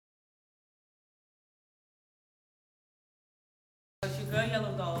girl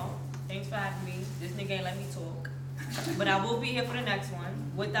Yellow Dog. Thanks for having me. This nigga ain't let me talk. But I will be here for the next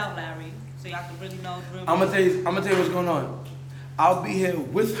one without Larry. So y'all can really know. I'm gonna tell you what's going on. I'll be here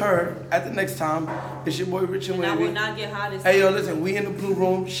with her at the next time. It's your boy Rich and Wavy. I will not get hot as Hey yo, listen, we in the blue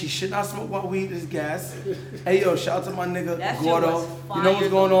room. She should not smoke while weed is gas. Hey yo, shout out to my nigga Gordo. You know what's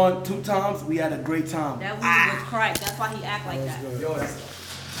going on? 2 times, we had a great time. That weed was crack. That's why he act like that. Yo,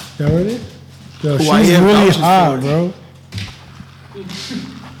 y'all ready? Yo, she's really hot, bro.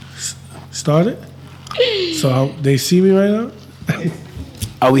 Start it. So they see me right now.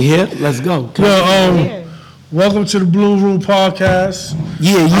 Are we here? Let's go. Yo, welcome to the Blue Room Podcast.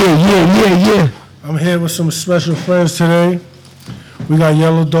 Yeah. I'm here with some special friends today. We got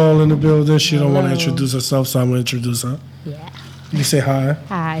Yellow Doll in the building. She don't want to introduce herself, so I'm gonna introduce her. Yeah. You say hi.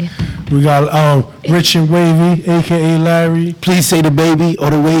 Hi. We got Rich and Wavy, aka Larry. Please say the baby or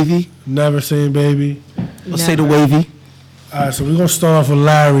the wavy. Never saying baby. Or say the wavy. All right, so we're gonna start off with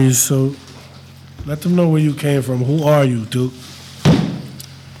Larry. So let them know where you came from. Who are you, dude?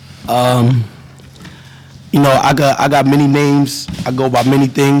 You know, I got many names. I go by many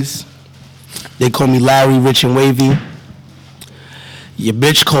things. They call me Larry, Rich and Wavy. Your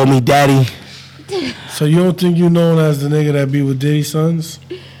bitch call me Daddy. So you don't think you known as the nigga that be with Diddy's sons?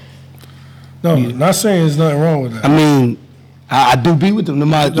 No, not saying there's nothing wrong with that. I mean, I do be with them. They're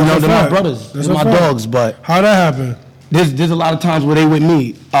my brothers. They're my dogs. But how that happen? There's a lot of times where they with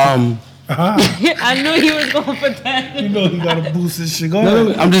me. I knew he was going for that. You know he got to boost his shit. Go No,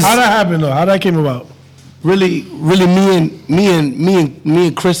 ahead. I'm just. How that happened though? How that came about? Really, me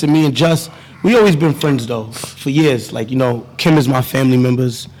and Chris and me and Just, we always been friends though for years. Like, you know, Kim is my family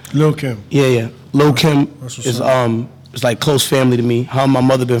members. Lil Kim. Yeah. Lil Kim is it's like close family to me. Her and my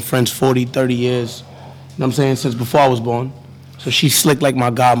mother been friends 40, 30 years. You know what I'm saying? Since before I was born. So she's slick like my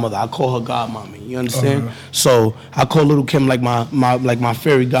godmother. I call her godmommy. You understand? Uh-huh. So I call little Kim like my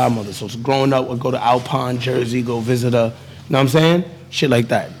fairy godmother. So growing up, I'd go to Alpine, Jersey, go visit her. You know what I'm saying? Shit like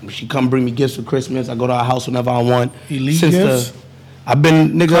that. She come bring me gifts for Christmas. I go to her house whenever I want. Elite gifts? I've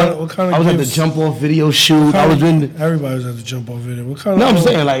been, nigga, what kind of I was gifts? at the jump off video shoot. Everybody was at the jump off video. What kind No, of, I'm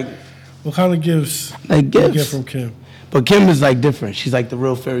saying like. What kind of gifts? Like gifts. You get from Kim? But Kim is like different. She's like the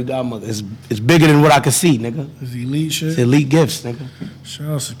real fairy godmother. It's bigger than what I can see, nigga. It's elite shit? It's elite gifts, nigga. Shout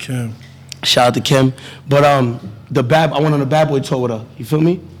out to Kim. Shout out to Kim. But I went on a Bad Boy tour with her. You feel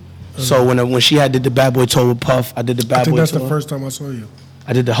me? So when she did the Bad Boy tour with Puff, I did the Bad Boy tour. I think that's the first time I saw you.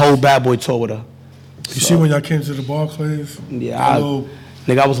 I did the whole Bad Boy tour with her. You see when y'all came to the Barclays? Yeah,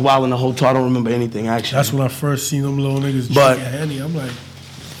 nigga, I was wild in the whole tour. I don't remember anything, actually. That's when I first seen them little niggas drinking Henny. I'm like,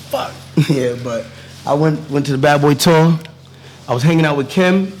 fuck. Yeah, but I went to the Bad Boy tour. I was hanging out with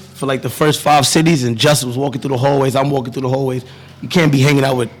Kim for like the first 5 cities, and Justin was walking through the hallways. I'm walking through the hallways. You can't be hanging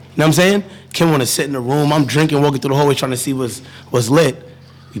out with, you know what I'm saying? Kim want to sit in the room. I'm drinking, walking through the hallways, trying to see what's lit.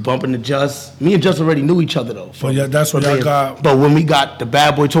 We bumping to Just. Me and Just already knew each other though. But yeah, that's what y'all got. But when we got the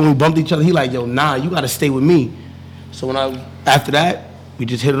Bad Boy tour, we bumped each other. He like, yo, nah, you gotta stay with me. So after that, we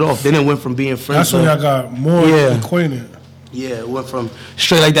just hit it off. Then it went from being friends. That's when y'all got more acquainted. Yeah, it went from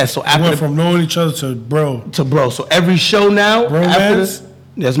straight like that. So after went from knowing each other to bro. To bro. So every show now, bro after this,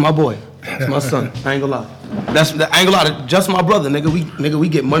 that's my boy. That's my son. I ain't gonna lie. I ain't gonna lie. Just my brother, nigga. We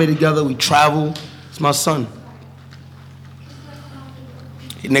get money together. We travel. It's my son.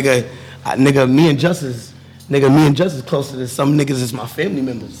 Nigga, me and Just is closer to some niggas as my family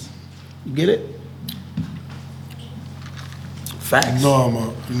members. You get it? Facts. You know I'm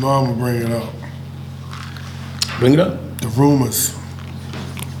gonna bring it up. Bring it up. The rumors.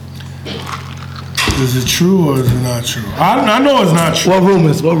 Is it true or is it not true? I know it's not true. What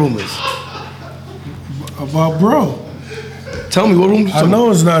rumors? About bro. Tell me what rumors. I know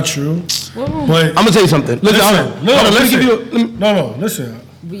it's not true. But I'm gonna tell you something. Listen. Listen.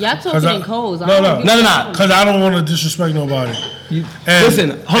 Y'all talking in codes. No. Because I don't want to disrespect nobody.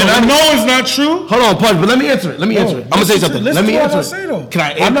 Listen, hold on. I know it's not true. Hold on, Punch, but let me answer it. I'm gonna say something. Let me answer it. Say, though. Can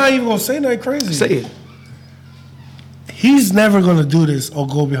I'm not even gonna say nothing crazy. Say it. He's never gonna do this or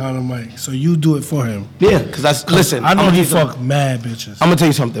go behind the mic, so you do it for him. Yeah, because listen. I know he fuck mad bitches. I'm gonna tell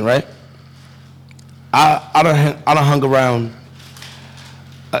you something, right? I done hung around.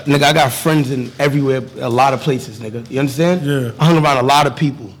 Nigga, I got friends in everywhere, a lot of places, nigga. You understand? Yeah. I hung around a lot of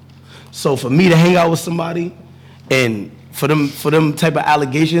people. So for me to hang out with somebody, and for them type of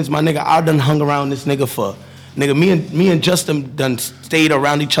allegations, my nigga, I done hung around this nigga for, nigga, me and Justin done stayed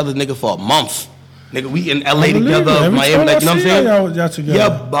around each other, nigga, for a month. Nigga, we in LA together, Miami, like, you know what I'm saying? Y'all together. You're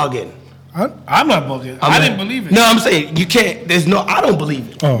bugging. I'm not bugging. I didn't believe it. No, I'm saying you can't. There's no. I don't believe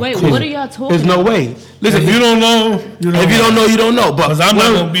it. Oh, Wait, cool. what are y'all talking There's no way. Listen, If you don't know, you don't if you don't know, you don't know. But I'm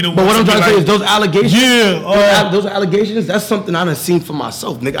not gonna be the one. But what I'm to trying be to say like, is those allegations. Yeah, those allegations. That's something I done seen for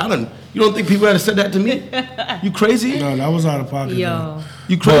myself, nigga. You don't think people had said that to me? You crazy? No, that was out of pocket. Yo.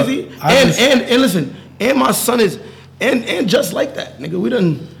 You crazy? But I And listen, and my son is and just like that, nigga.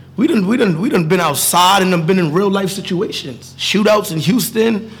 We done been outside and done been in real life situations, shootouts in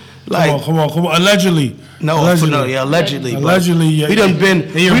Houston. Like, Come on. Allegedly. Allegedly. Allegedly, yeah. We done been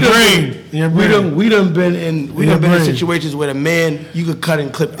In your brain. We done been in situations where the man you could cut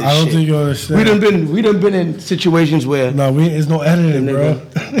and clip this shit. I don't think you understand. We done been in situations where No, it's no editing, bro.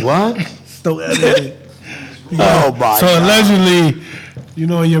 What? It's no editing. Oh my So God. allegedly,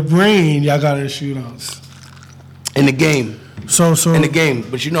 in your brain, y'all got in shootouts. In the game. So In the game.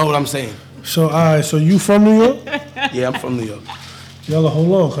 But you know what I'm saying. So all right. So you from New York? Yeah, I'm from New York. Y'all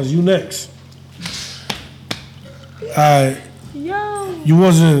hold on, cause you next. Alright. Yo. You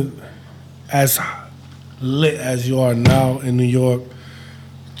wasn't as lit as you are now in New York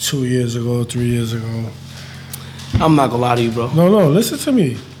 2 years ago, 3 years ago. I'm not gonna lie to you, bro. No, listen to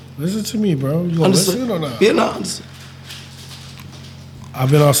me. Listen to me, bro. You gonna listen or not? Yeah, no, understood. I've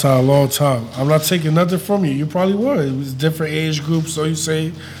been outside a long time. I'm not taking nothing from you. You probably were. It was different age groups, so you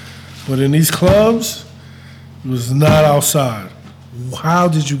say. But in these clubs, it was not outside. How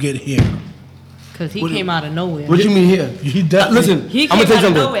did you get here? Because he came out of nowhere. What do you mean here? Listen, He I'm gonna tell came you out of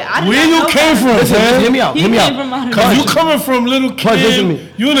something. nowhere. I did Where not you know came that. from, Listen, man? hear me out. He Hear me came out. from out of Cause nowhere. you coming from little Cuz, listen to kid,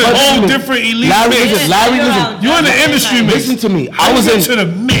 me. you in a Cuz, listen whole to me. different elite Larry, mix. listen, Larry, listen. You in the industry mix. Listen to me. I was into the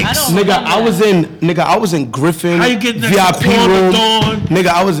mix. I don't- Nigga, I was in Griffin. How you get next to VIP Quan room. Dawn?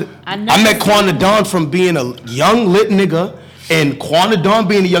 Nigga, I never met seen Quan Dawn from being a young lit nigga, and Quan Dawn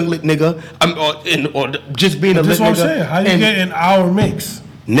being a young lit nigga, or just being a lit That's what I'm nigga. saying. How you and get in our mix?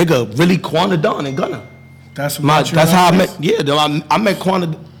 nigga, really Quan Dawn and Gunna. That's what That's how I met. Yeah, though, I met Quan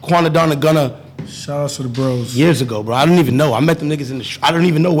Dawn and Gunna Shout out to the bros. years ago, bro. I don't even know. I met them niggas in the street. I don't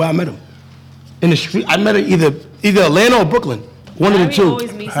even know where I met them. In the street. I met her either Atlanta or Brooklyn. One of the Larry two.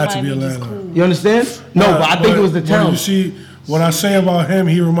 always meets Had to somebody be who's Atlanta. cool. You understand? No, but I think it was the town. You see, what I say about him,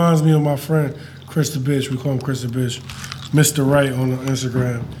 he reminds me of my friend, Chris the Bitch. We call him Chris the Bitch. Mr. Right on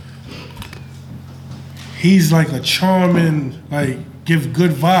Instagram. He's like a charming, give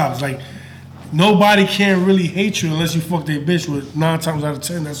good vibes. Like, nobody can really hate you unless you fuck their bitch with 9 times out of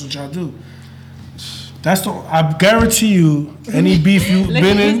 10. That's what y'all do. I guarantee you, any beef you've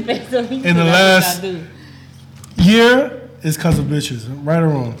been in the last year is because of bitches, right or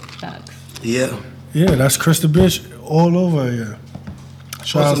wrong. Yeah. Yeah, that's Chris the Bitch all over here.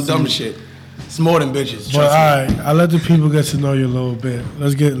 Shout out Some to dumb you. shit. It's more than bitches. But all right, I let the people get to know you a little bit.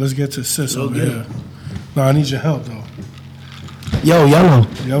 Let's get to sis over good. here. No, I need your help though. Yo, Yellow.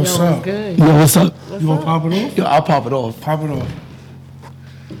 Yo, what's Yo, up? good. Yo, what's up? You gonna pop it off? Yo, I'll pop it off. Pop it off.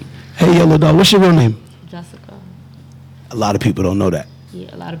 Hey, Yellow Dog, what's your real name? Jessica. A lot of people don't know that.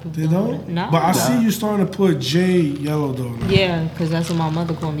 Yeah, a lot of people They don't. don't? No. But I see you starting to put J Yellow though. Now. Yeah, because that's what my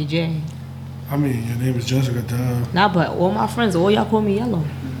mother called me, Jay. I mean, your name is Jessica. Duh. Nah, but all my friends, all y'all call me Yellow.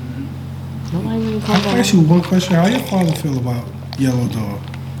 Nobody even I calls can me. ask you one question. How your father feel about Yellow Dog?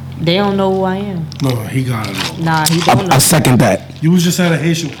 They don't know who I am. No, he got it. Nah, he don't know. I second that. You was just at a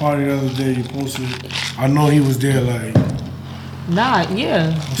Haitian party the other day. You posted. I know he was there. Like, Nah,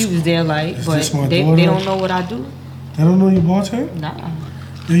 yeah, he was there like, Is but this my they daughter? don't know what I do. they don't know you bartend. Nah.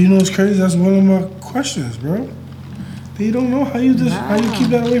 Yeah, you know it's crazy. That's one of my questions, bro. They don't know how you keep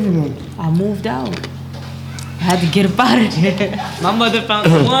that away from them. I moved out. I had to get up out of there. My mother found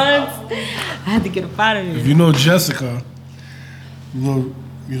me once. I had to get up out of If there. you know Jessica, you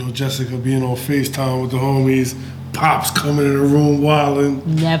know Jessica being on FaceTime with the homies, pops coming in the room wilding.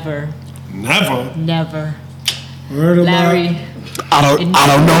 Never, Never. never. Heard about Larry, I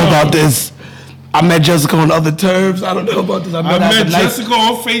don't know about this. I met Jessica on other terms. I don't know about this. I her met at the night- Jessica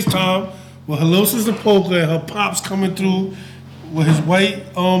on FaceTime with her little sister Polka and her pops coming through with his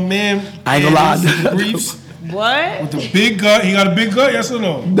white man. I ain't gonna lie. panties and briefs what? with the big gut. He got a big gut, yes or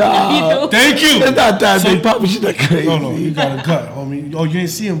no? Nah, Thank you. it's not that big. Papa, she's not crazy. No, he got a gut, homie. Oh, you ain't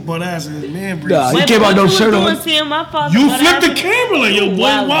see him butt ass in his man briefs. Nah, he came out no shirt on. Seeing my father, You but flipped the I- camera like, yo, boy,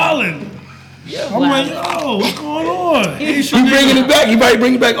 Wow. wildin'. I'm like, yo, what's going on? He bringing it back. He might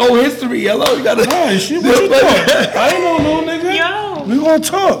bring back old history. Yellow, you gotta. Hey, shit, what you thought? I ain't know no nigga. Yo. We gonna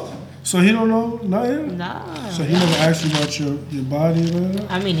talk. So he don't know nothing? Nah. So he never asked you about your body or whatever?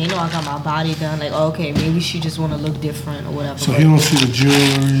 I mean, they know I got my body done. Like, okay, maybe she just want to look different or whatever. So but he don't see the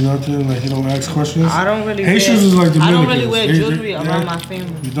jewelry, nothing? Like he don't ask questions? I don't really Haitians wear, is like I don't really Dominicans. wear They- jewelry they- around my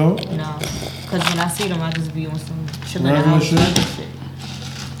family. You don't? No. Because when I see them, I just be on some chilling Regular out shit? shit.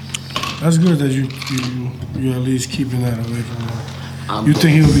 That's good that you at least keeping that away from him. You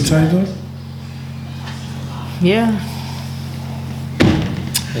think he would be tight though? Yeah.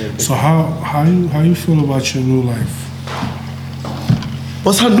 So how you feel about your new life?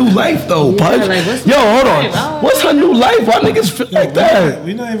 What's her new life though, Pudge? like, what's Yo, hold life? on. What's her new life? Why niggas feel like that?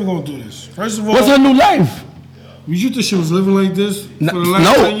 We're not even gonna do this. First of all, What's her new life? you think she was living like this for the last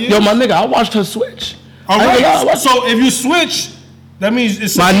No, 10 years? yo, my nigga, I watched her switch. All I ain't gonna lie, I right. watched- So if you switch, that means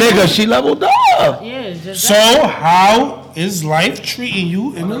it's My nigga, she leveled up. Yeah, it's just So how is life treating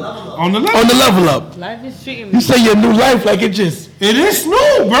you on the level? On the level up. life is treating me. You say your new life like it just. It is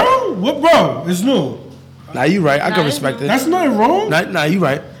new, bro. What, bro? It's new. Nah, you right. I Nah, can it's respect it. That's not wrong. Nah, you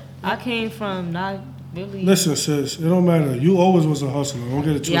right. I came from not really. Listen, sis, it don't matter. You always was a hustler. Don't get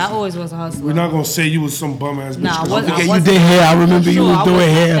it twisted. Yeah, I always was a hustler. We're not gonna say you was some bum ass bitch. Nah, I Don't wasn't. forget Okay, you wasn't- did hair. I remember you Sure, was I doing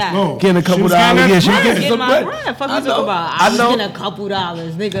wasn't hair. that. No. Getting a She couple was getting dollars. that Yeah, she was bread. getting Get some my bread. bread. Fuck I you know. talking about? I I was know. getting a couple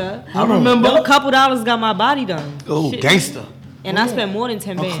dollars, nigga. I remember. Them couple dollars got my body done. Oh, Shit. gangster. And I spent more than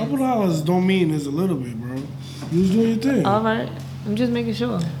 10 A couple bands. dollars don't mean it's a little bit, bro. You was doing your thing. All right. I'm just making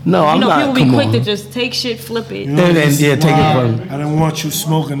sure. No, I'm you know, not. people be Come quick on. to just take shit, flip it. You know, And this yeah, is take it why from- I didn't want you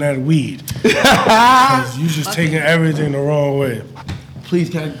smoking that weed. Cause you just taking everything the wrong way.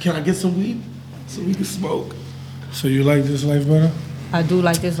 Please, can I get some weed so we can smoke? So you like this life better? I do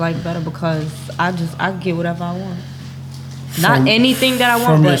like this life better because I get whatever I want. Not anything that I want,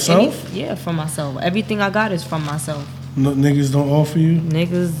 from but yourself? from myself. Everything I got is from myself. No, niggas don't offer you.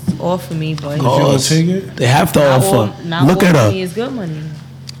 Niggas offer me, but you gonna take it? They have to not offer. not Look at offer her. me is good money.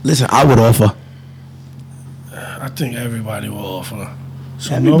 Listen, I would offer. I think everybody will offer.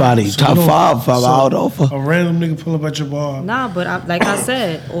 So Everybody, so top no- five, so I would offer. A random nigga pull up at your bar. Nah, but like I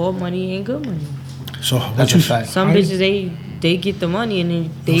said, all money ain't good money. So what That's you a fact. Some how you- bitches they get the money and then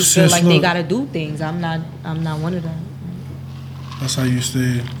they Oh, feel sis, like they look. gotta do things. I'm not one of them. That's how you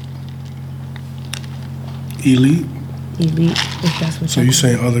stay elite. Elite, if that's what So you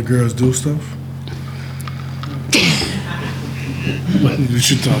saying other girls do stuff? What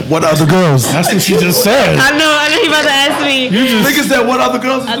you thought? What other girls? That's what she just said. I know you about to ask me. You just, Niggas said what other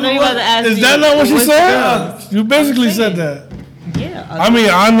girls? I know you about to ask me. is that not what she what's the said? You basically said that. Yeah. I mean,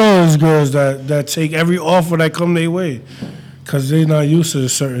 I know there's girls that take every offer that come their way, cause they not used to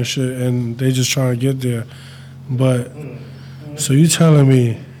certain shit and they just trying to get there. But so you telling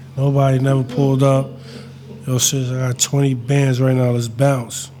me nobody never pulled up? Yo, sis, I got 20 bands right now. Let's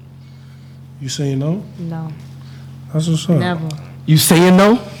bounce. You saying no? No, That's what's up. never. You saying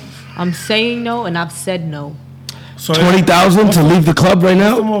no? I'm saying no, and I've said no. So 20,000 to leave the club right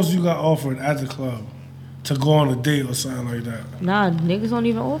what's the now? most you got offered at the club to go on a date or something like that? Nah, niggas don't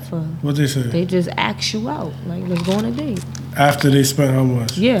even offer. What they say? They just ask you out. Like, let's go on a date. After they spent how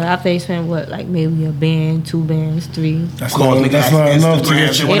much? Yeah, after they spend what, like maybe a band, 2 bands, 3. That's not enough to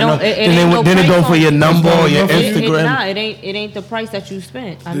get you. It don't. It Then ain't they no didn't go price for on- your number or your It- Instagram. Nah, it ain't the price that you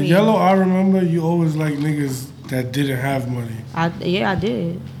spent. I The mean, yellow, I remember you always like niggas that didn't have money. I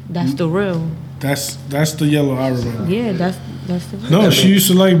did. That's the real. That's the yellow I remember. Yeah, that's the real. No, she used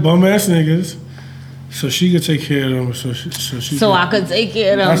to like bum ass niggas, so she could take care of them. So she So I could take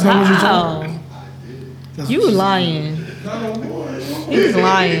care of them. That's not what you How? You lying. He's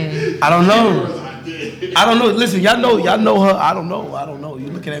lying. I don't know. Listen, y'all know her. I don't know. You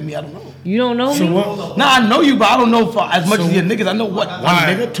looking at me? I don't know. You don't know So me? what? Nah, I know you, but I don't know for as much as your niggas. I know what one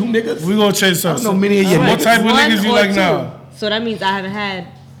Alright. nigga, 2 niggas. We gonna change I don't something. know many of your What niggas. type of One niggas you or like 2. now? So that means I haven't had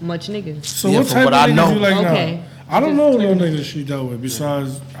much niggas. So Yeah, what from type what of I niggas know. you like Okay. now? I don't know no niggas she dealt with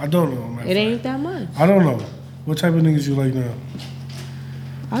besides I don't know. It ain't that much. I don't know. What type of niggas you like now?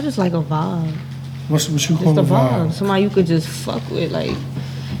 I just like a vibe. What you Just call the a vibe. vibe? Somebody you could just fuck with. Like,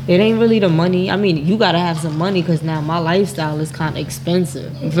 it ain't really the money. I mean, you gotta have some money because now my lifestyle is kind of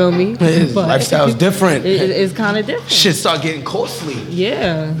expensive. You feel me? Lifestyle's different. It's kind of different. Shit start getting costly.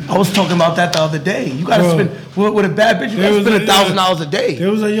 Yeah. I was talking about that the other day. You gotta Bro. spend with a bad bitch. You There gotta was spend $1,000 a day. It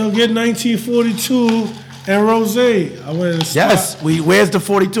was like, yo, get 1942 and rose. I went to the spot. Yes. Where's the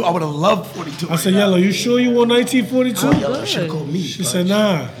 42? I would have loved 42. I said, Yellow, you sure you want 1942? Yellow should have called me. She said,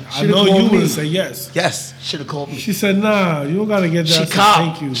 nah. I Shoulda know called you me. would have said yes. Yes, should have called me. She said, nah, you don't gotta get that. She I said, copped.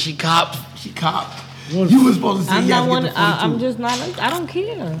 Thank you. She copped. What- You was supposed to say I'm yes. not one. Get the 42. I'm just not like. I don't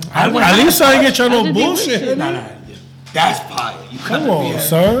care. At least I ain't get y'all I no just be bullshit. with you. Nah. That's fire. You cut Come the on, BS.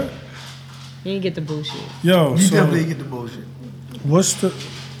 sir. You ain't get the bullshit. Yo, You so definitely get the bullshit. what's the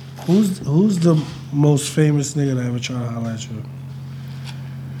who's the most famous nigga that ever tried to holler at you?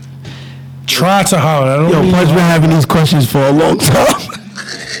 Try to holler. I don't Yo, mean Punch been having these questions for a long time.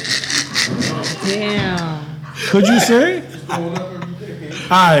 Damn. Could you say?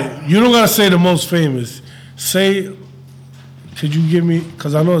 Alright, you don't gotta say the most famous. Say Could you give me?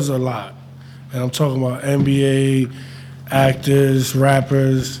 Because I know there's a lot, and I'm talking about NBA actors,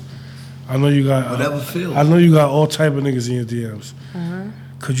 rappers. I know you got Whatever feels. I know you got all type of niggas in your DMs.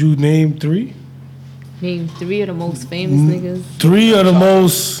 Could you name 3? Name 3 of the most famous niggas. 3 of the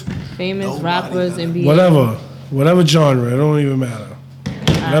most Famous rappers, NBA. whatever genre. It don't even matter.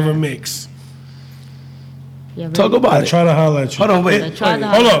 Whatever mix. Yeah, Talk about I it. try to holler at you. Hold on, wait. I tried to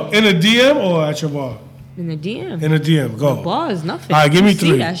Hold up. In a DM or at your bar? in the DM. In a DM. Go. The bar is nothing. All right, give me You see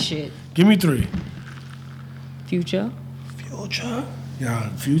 3. that shit. Give me 3. Future. Future? Yeah,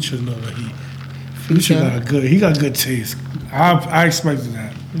 Future. No, Future got good taste. I expected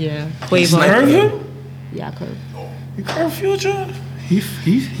that. Yeah. You curve Quavo. him? Yeah, I could. You curve Future?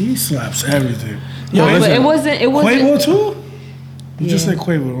 He slaps everything. Yo, But listen. it wasn't. Quavo too? You just Yeah. said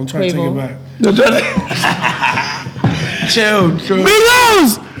Quavo. Don't try to take Quavo. it back. No, chill.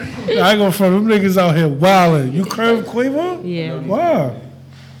 Migos! I ain't gonna front them niggas out here wildin'. You curve Quavo? Yeah. Wow.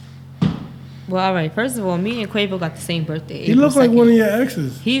 Well, all right. First of all, me and Quavo got the same birthday. He April look like 2nd. one of your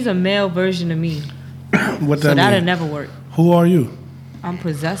exes. He's a male version of me, What so that that'll mean? never work. Who are you? I'm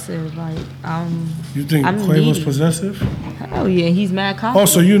possessive. Like You think I'm Quavo's needy. possessive? hell yeah. He's mad cocky. Oh,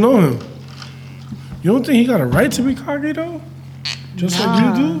 so you know him. You don't think he got a right to be cocky though? Just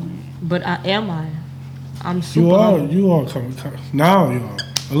like you do? But am I? I'm super. You are. humble. You are coming. Now you are.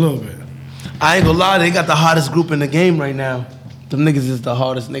 A little bit. I ain't gonna lie, they got the hottest group in the game right now. Them niggas is the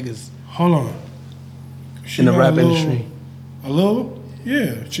hardest niggas Hold on. She in the not rap a little- industry. A little?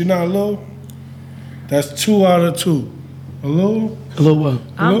 Yeah. She not a little? That's 2 out of 2. A little? A little what?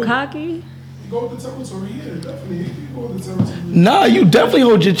 I'm Hello? cocky. Go with the territory, yeah, definitely. You go with the territory. Nah, you definitely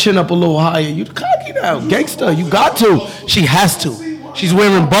hold your chin up a little higher. You cocky now, gangster. You got to. She has to. She's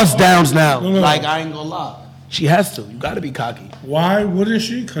wearing bust downs now. No. Like I ain't gonna lie, she has to. You got to be cocky. Why wouldn't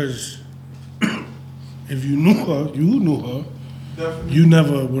she? Because if you knew her, Definitely. you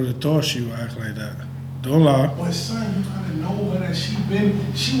never would have thought she would act like that. Don't lie. But son, you gotta know her that she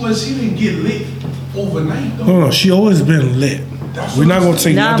didn't get lit overnight though. No, she always been lit. We're not gonna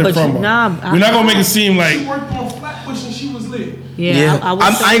take Nah, nothing but from you- her. nah, We're not gonna make it seem She like worked on Flatbush and she was lit. Yeah, Yeah. I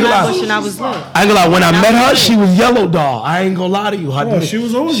was I ain't gonna lie. wishing I was lit. I ain't gonna lie. When I met her, she was yellow dog. I ain't gonna lie to you. Oh, she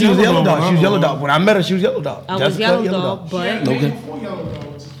was always She was yellow yellow dog. dog. She was yellow dog. When I met her, she was yellow dog. I was Jessica, yellow dog, but Okay. Before Yellow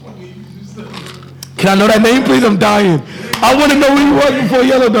Dog, which is funny. You still- Can I know that name, please? I'm dying. I want to know who you was before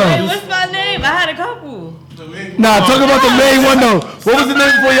yellow Hey, dog. what's my name? I had a couple. Nah, talk about the main one though. What was the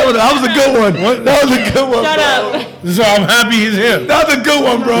name before yellow dog? That was a good one. That was a good one. Shut bro. up. so I'm happy he's here. That was a good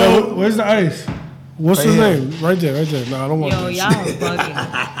one, bro. Yo, where's the ice? What's Right his here. name? Right there. Nah, I don't want Yo, this. y'all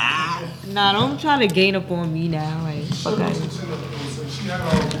bugging. Nah, don't try to gain up on me now. Like, fuck out of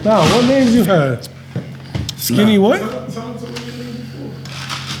here. Nah, what names you had? Skinny what?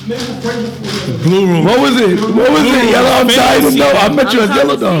 Blue room. What was it? What was it? Yellow. I'm dying to know. I met you I'm as trying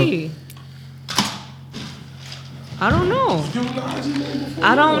yellow to dog. see. I don't know.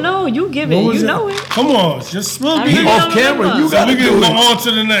 I don't know. You give What it. was You it? know it. Come on, just spill I me. really Off don't camera, remember. you got We to can do go it. on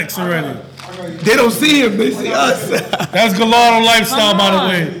to the next already. They don't see him. They see us. That's Gallardo lifestyle, Come by the on.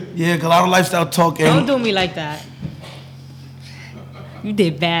 way. Yeah, Gallardo lifestyle talk. Don't And do me like that. You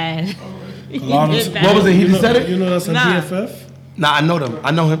did bad. You Gallardo's- did bad. what was it? He You just know, said it. you know that's a Nah. BFF? Nah, I know them.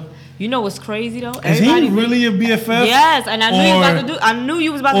 I know him. You know what's crazy though? Is he Everybody- really a BFF? Yes, and I knew you was about Or- to do. I knew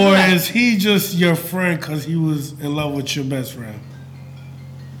you was about to do Or that. is he just your friend because he was in love with your best friend?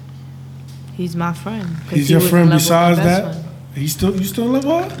 He's my friend. 'cause He's he your was in friend love with my besides best that? friend. You still in love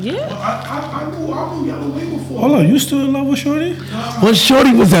with her? Yeah. I knew Yellow way before. Hold on, you still in love with Shorty? What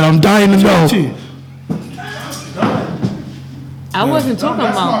shorty was that? I'm dying to know. T. I wasn't talking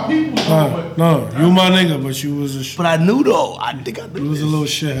That's my about. people. No, you my nigga, but you was But I knew though. I think I you knew. was a little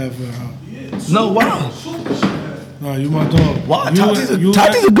shithead for her. No, wow. No, you my dog. Wow, You- Tati's a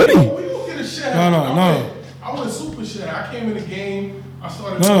you- goodie. We don't get a shit. No. I went super shit. I came in the game. I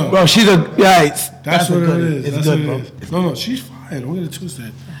started. No. Bro, she's a yeah. That's a what good, it is. It's That's good, what bro. it is. No, she's fine. Don't get it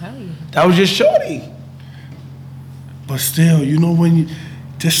twisted. That was just shorty. But still, you know when you,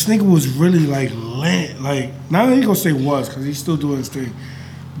 this nigga was really like lit. Like now I ain't gonna say was because he's still doing his thing.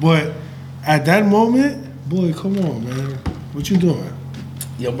 But at that moment, boy, come on, man. What you doing?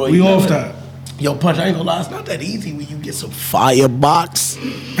 Yo, bro, We you know off what? that. Yo, Punch, I ain't gonna lie, it's not that easy when you get some firebox.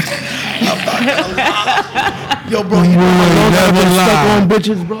 Yo, bro, you never lie. stuck on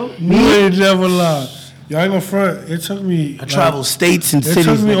bitches, bro. You ain't never lie. Yo, I ain't gonna front. It took me. I travel states and It cities.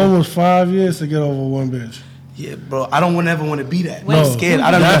 took me nigga. almost 5 years to get over one bitch. Yeah, bro, I don't ever want to be that. Wait, I'm scared.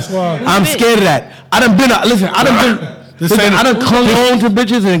 I done, that's why. I'm scared of that. I done been. Listen, I done been. This Listen, ain't- I done clung on to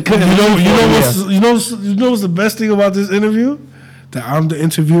bitches and couldn't. You know leave for a year. what's the best thing about this interview? that I'm the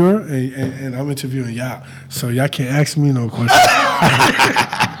interviewer and I'm interviewing y'all. So y'all can't ask me no questions.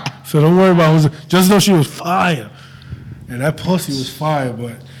 So don't worry about it. Just know she was fire. And that pussy was fire,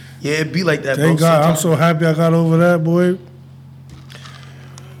 but Yeah, it be like that, thank bro. God, I'm Sometimes- so happy I got over that, boy.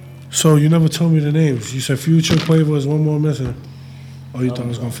 So you never told me the names. You said Future, Quavo is one more missing. Oh, you thought I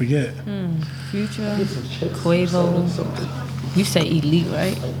was gonna forget? Future, Quavo. You say Elite,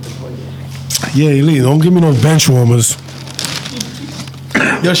 right? Yeah, Elite. Don't give me no bench warmers.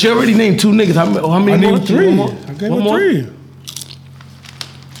 Yo, she already named 2 niggas. How many I more? named 3. One more? I gave One her more? 3.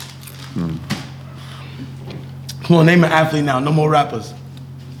 Come on, name an athlete now. No more rappers.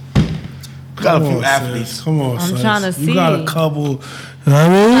 Got a few athletes. Sis. Come on, I'm sis. trying to You got a see. couple. You know what I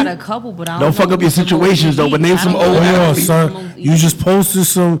mean? Got a couple, but I Don't fuck know up your who's the most situations, though, but name elite. I some don't old know Hold on, who's son. the most You elite. just posted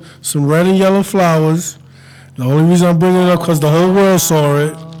some red and yellow flowers. The only reason I'm bringing it up because the whole world saw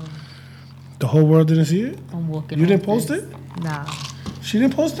it. The whole world didn't see it? I'm walking. You didn't off post this. it? Nah. She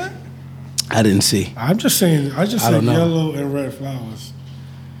didn't post that? I didn't see. I'm just saying. I I said don't know. yellow and red flowers.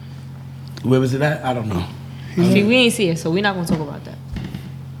 Where was it at? I don't know. See, we ain't see it, so we're not gonna talk about that.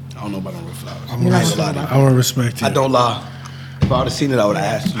 I don't know about no red flowers. I'm not gonna gonna talk about I want to respect you. I don't lie. If I would have seen it, I would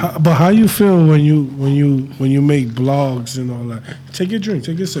have asked you. But how you feel when you make blogs and all that? Take your drink,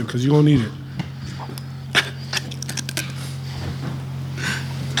 take your sip, because you gonna need it.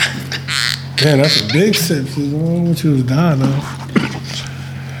 Man, that's a big sip. I don't want you to die now.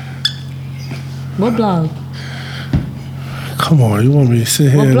 What blog? Come on, you want me to sit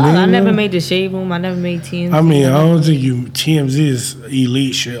here? What and blog? I name never them? made the Shade Room. I never made TMZ. I mean, I don't think TMZ is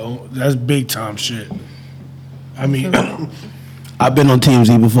elite shit. That's big time shit. I mean, I've been on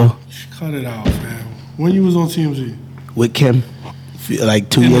TMZ before cut it out, man. When you was on TMZ? with Kim, like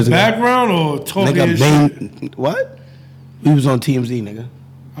 2 In years the ago. background or talking Nigga, your shit? main, what? We was on TMZ, nigga.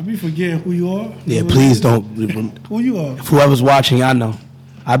 I be forgetting who you are. Yeah, please don't. Who you are? Whoever's watching, I know.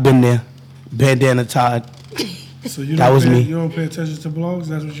 I've been there. Bandana tied. So you That don't was pay, me. You don't pay attention to blogs?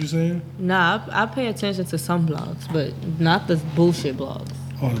 That's what you're saying? Nah, I pay attention to some blogs, but not the bullshit blogs.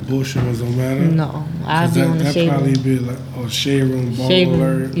 Oh, the bullshit ones don't matter? No, I 'Cause be on the that Shade probably Room. be like, Shade Room, Ball Shade Room,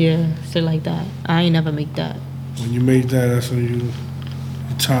 Alert. yeah, shit like that. I ain't never make that. When you make that, that's when you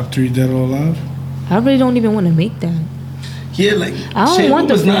top 3 dead or alive? I really don't even want to make that. Yeah, like I don't Shade want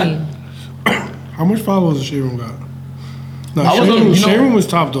the Room was not- fame. How much followers does Shade Room got? No, I was Shade on- Room, you know- Shade Room is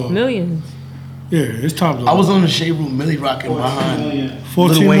top dog. Millions. Yeah, it's top dog. I was on the Shade Room, Millie rocking behind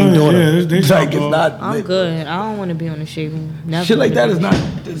 14 Lil Wayne million, daughter. yeah, they It's top like it's dog. not. I'm good. I don't want to be on the Shade Room. Never. Shit like that wanna is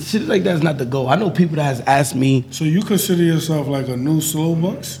be. not. Shit like that is not the goal. I know people that has asked me. So you consider yourself like a new slow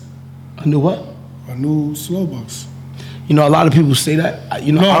bucks? I knew what? A new slow bucks? You know, a lot of people say that.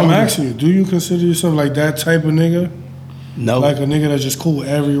 You know, No, I I'm don't- asking you. Do you consider yourself like that type of nigga? No. Like a nigga that's just cool with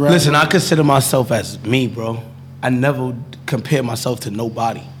every rapper? Listen, I consider myself as me, bro. I never compare myself to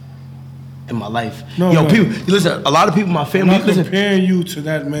nobody in my life. No, Yo, no. people, listen, a lot of people in my I'm family, not listen. comparing you to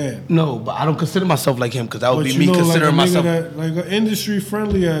that man. No, but I don't consider myself like him because that would But be you me know, considering like a myself. nigga that, like an industry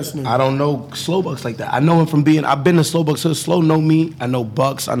friendly ass nigga. I don't know Slow Bucks like that. I know him from being. I've been to Slow Bucks. So Slow know me. I know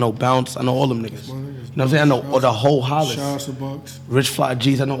Bucks. I know Bounce. I know all them niggas. You know what I'm saying? I know all the whole Hollis. Shout out to Bucks. Rich Fly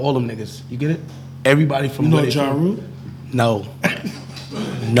G's. I know all them niggas. You get it? Everybody from You know where they Ja from. Rule? No.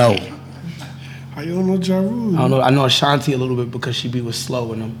 No. How you don't know Ja Rule? I don't know. I know Ashanti a little bit because she be with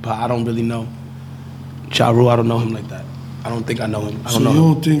Slow and them, but I don't really know. Ja Rule, I don't know him like that. I don't think I know him. I So don't know you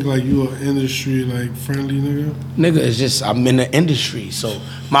him. don't think like you an industry like friendly nigga? Nigga, it's just I'm in the industry. So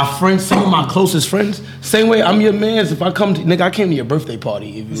my friends, some of my closest friends, same way I'm your man's. If I come to nigga, I came to your birthday party,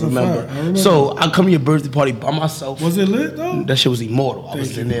 if you That's a remember. fact. I remember. So I come to your birthday party by myself. Was it lit though? That shit was immortal. I Thank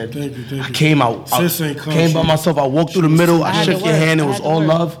was in you, there. thank you. I came out. Sis ain't come, came by she- myself. I walked through the middle. I I had to shook your work. hand. It I was had to all work.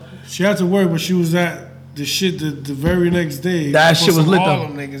 love. She had to work, but she was at the shit the very next day. That for shit was some lit, though.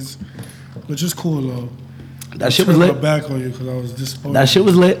 Harlem niggas, which is cool though. That shit was Turned my lit. back on you because I was disappointed. That shit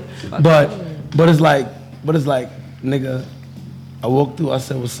was lit. But it's like, nigga, I walked through. I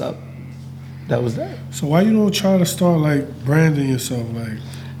said, "What's up?" That was that. So why you don't try to start like branding yourself like?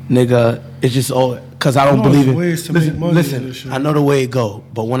 Nigga, it's just all because I don't No, believe it's it. ways to make money and Listen, this shit. I know the way it go,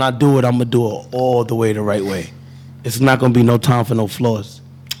 but when I do it, I'm gonna do it all the way the right way. It's not gonna be no time for no flaws,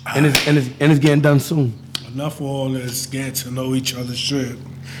 and it's getting done soon. Enough of all this getting to know each other's shit.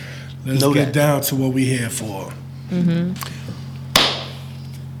 Let's Know get that. down to what we here for.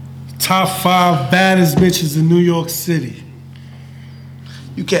 Top 5 baddest bitches in New York City.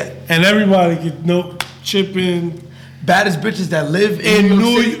 You can't. And everybody get no chip in. Baddest bitches that live In in New New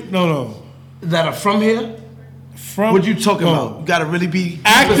York City, York. No. that are from here. From What you talking no. about? You gotta really be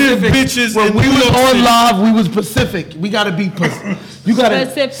Active specific. bitches When in we New was York on City. live, we was Pacific. We gotta be. You gotta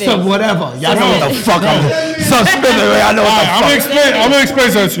Specific. some whatever. Y'all know what the fuck I'm. so spiffy. I know what I'm gonna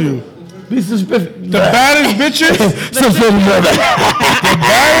explain that to you. Be so spiffy. The baddest bitches. So spiffy, brother. The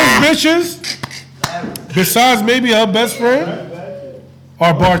baddest bitches, besides maybe her best friend,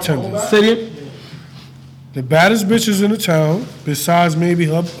 are bartenders. City. The baddest bitches in the town, besides maybe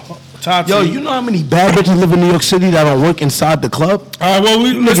her Tati. Yo, you know how many bad bitches live in New York City that don't work inside the club? All right, well,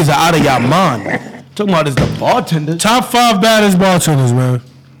 You niggas are out of your mind. Talking about is the bartender. top 5 baddest bartenders, man.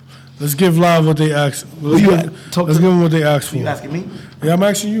 Let's give live what they asked. Let's give them what they asked for. You asking me? Yeah, I'm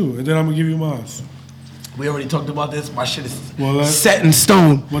asking you, and then I'm gonna give you mine. We already talked about this. My shit is Well, set in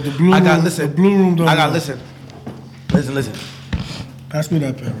stone. But the blue I got room, listen. the blue room don't I got know. listen. Listen. Pass me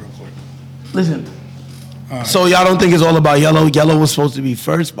that pen real quick. Listen. So y'all don't think it's all about Yellow? Yellow was supposed to be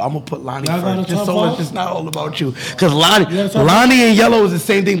first, but I'm gonna put Lonnie Y'all got first. a Just top so five? it's not all about you. Cause Yeah, top Lonnie and Yellow is the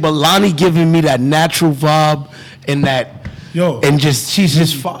same thing, but Lonnie giving me that natural vibe and that, Yo, and she's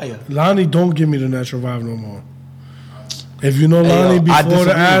just fire. Lonnie don't give me the natural vibe no more. If you know Hey, Lonnie yo, I before the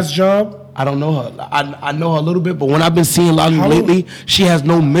disagree. ass job, I don't know her. I know her a little bit, but when I've been seeing Lonnie How- lately, she has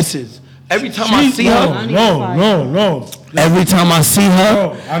no misses. Every time I see her, no. every time I see her,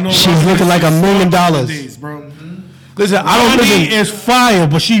 Bro, I know she's Lonnie looking like $1 million. days, bro. Listen, I don't Lonnie listen. is fire,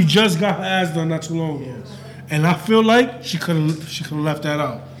 but she just got her ass done not too long ago, and I feel like she could have left that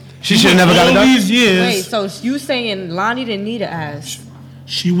out. She should have never got it All done. these years, Wait, so you saying Lonnie didn't need an ass?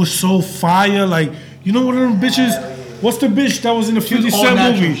 she was so fire. Like, you know what them bitches? What's the bitch that was in the 50 all Cent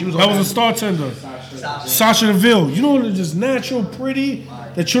natural. movie? She was all That was a star tender. Sasha Deville. You know, they're just natural, pretty,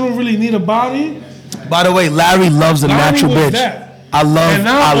 that you don't really need a body. By the way, Larry loves a Lonnie natural was bitch. that. I love And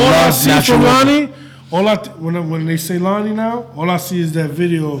now all I love see natural from women. Lonnie, when they say Lonnie now, all I see is that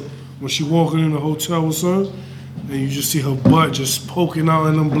video when she walking in the hotel with her, and you just see her butt just poking out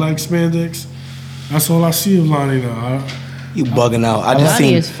in them black spandex. That's all I see of Lonnie now. You bugging out. I just Lonnie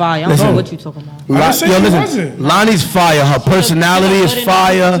seen. is fire. I don't Listen, know what you talking about. I didn't say she listen. wasn't. Lonnie's fire. Her personality is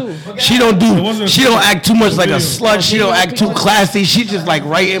fire. She don't wasn't She don't act too much like a video. slut. She don't act too classy. She just like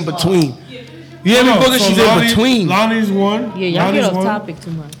right in between. You hear me, Booger? So She's Lonnie- in between. Lonnie's one. Yeah, y'all Lonnie's get off one. topic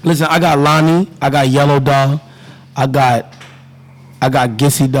too much. Listen, I got Lonnie. I got Yellow Doll. I got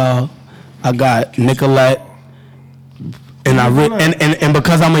Gissy Doll. I got Nicolette. And and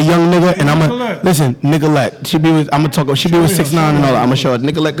because I'm a young nigga and I'm a Nicolette? listen, Nicolette. She be with I'm gonna talk. She be with 6ix9ine and all that. I'm gonna show her.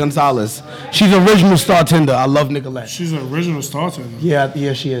 Nicolette Gonzalez. She's original star tender. I love Nicolette. She's an original star tender.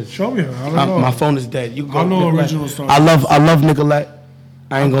 Yeah, she is. Show me her. I don't know. My phone is dead. You can go. I know Nicolette. original star. I love Nicolette.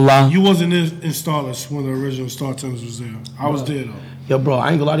 I ain't gonna lie. You wasn't in Starless when the original Star Tenders was there. I was there though. Yo, bro, I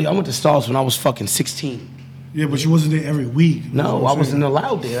ain't gonna lie to you. I went to Stars when I was fucking 16. Yeah, but you wasn't there every week. No, I wasn't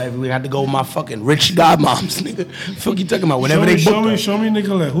allowed there every week. I had to go with my fucking rich godmoms, nigga. Fuck you talking about? Whenever they booked us. Show me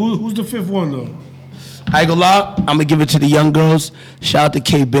Nicolette. Who's the fifth one though? I ain't gonna lie. I'm gonna give it to the young girls. Shout out to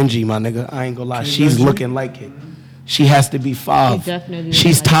K Benji, my nigga. I ain't gonna lie. She's Benji? looking like it. She has to be 5. She definitely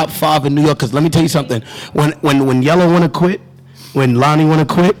She's looks like top 5 in New York. Cause let me tell you something. When Yellow wanna quit, when Lonnie wanna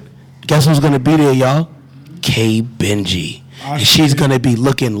quit, guess who's gonna be there, y'all? K Benji. And she's gonna be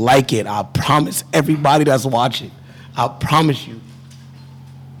looking like it. I promise everybody that's watching. I promise you.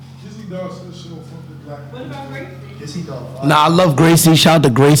 Kizzy Dog said she don't fuck with black. What about Gracie? Kizzy Dog. Nah, I love Gracie. Shout out to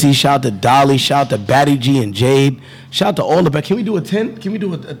Gracie. Shout out to Dolly. Shout out to Batty G and Jade. Shout out to all the back. Can we do a 10? Can we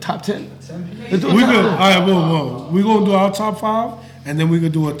do a top 10? Let's do a We top could. 10. All right, whoa. We gonna do our top 5, and then we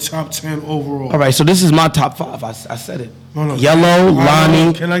could do a top 10 overall. All right, so this is my top 5. I said it. No. Yellow,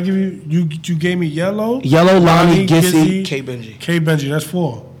 Lonnie. Can I give you? You gave me Yellow, Lonnie, Gissy, K Benji. K Benji. That's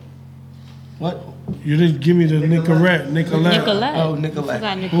 4. What? You didn't give me the Nicolette. Nicolette. Oh, Nicolette.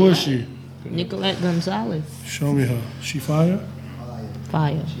 Forgot Who is she? Nicolette Gonzalez. Show me her. She fire?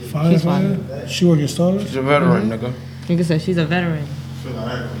 Fire. Fire, She's fire? She working Starless? She's a veteran, nigga. Nigga said she's a veteran. Feel like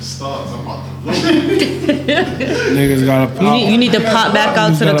I ain't gonna start. I'm about to go. Niggas gotta pop. You need to pop back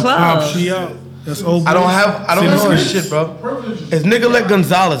out to the Gotta pop. club. She out. That's old. I don't know her See, shit, bro. It's Nicolette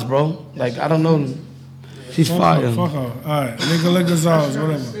Gonzalez, bro. Like, I don't know. She's fire. Fuck her. All right, Nicolette Gonzalez,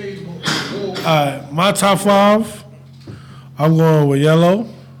 whatever. All right, my top 5. I'm going with Yellow.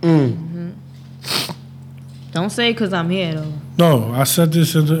 Don't say because I'm here though. No, I said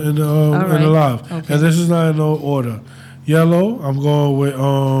this in the right. live, Okay. and this is not in no order. Yellow. I'm going with I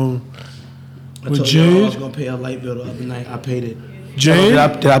told you I was Jade. gonna pay a light bill the other night. I paid it. Jade.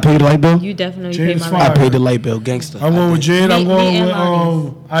 Did I pay the light bill? You definitely Jade paid is my fine. I light. paid the light bill, gangster. I'm going with Jade. I'm Me going and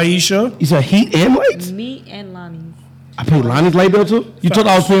with Aisha. You said heat and lights? Me and Lonnie. I paid Lonnie's light bill too? You thought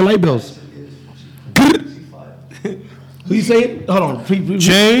I was paying light bills? Who you saying? Hold on.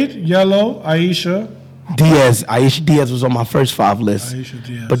 Jade, Yellow, Aisha. Diaz. Aisha Diaz was on my first 5 list. Aisha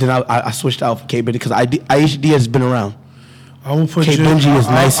Diaz. But then I switched out for K Benji because Aisha Diaz has been around. I will put K. Benji is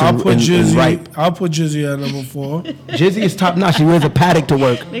nice I'll and, put and Jizzy. ripe. I'll put Jizzy at number 4. Jizzy is top notch. She wears a paddock to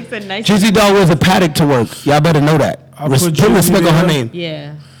work. Nick said nice. Jizzy dog wears a paddock to work. Y'all better know that. I'll Put put Jizzy respect on her there. name.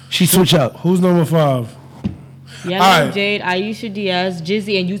 Yeah. She switch up. Who's number 5? Yellow, Alright. Jade, Aisha Diaz,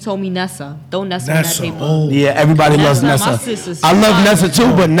 Jizzy, and you told me Nessa. Throw Nessa on Nessa. that paper. Oh. Yeah, everybody loves Nessa, my Nessa. sister's I love fine. Nessa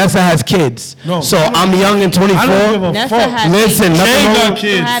too, but Nessa has kids. No. So I'm young and I don't give 24. a Nessa fuck. had Listen, kids. nothing Jay wrong got with-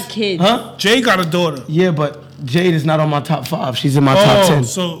 kids. Had kids. Huh? Jay got a daughter. Yeah, but Jade is not on my top 5. She's in my top 10.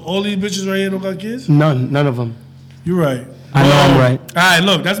 So all these bitches right here don't got kids? None of them. You're right. I know I'm right. All right,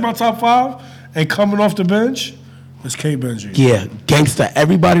 look, that's my top 5. And coming off the bench, it's K. Benji. Yeah, gangster.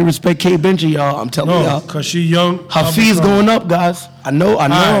 Everybody respect K. Benji, y'all. I'm telling No, y'all. because she young. Her up fees and coming. going up, guys. I know. All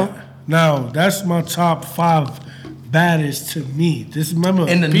right, now, that's my top 5 baddest to me. This remember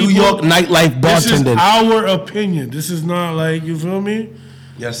In the people, New York nightlife This is bartending. our opinion. This is not like, you feel me?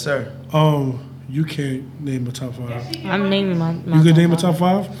 Yes, sir. You can't name a top 5. I'm naming my You can top name a five. top 5?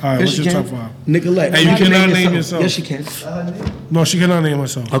 All right, what's your top 5? Nicolette. Hey, you can cannot name yourself. Yes, she can. No, she cannot name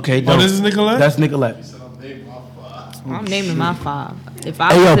herself. Okay, Oh, don't. this is Nicolette? That's Nicolette. I'm naming my 5. If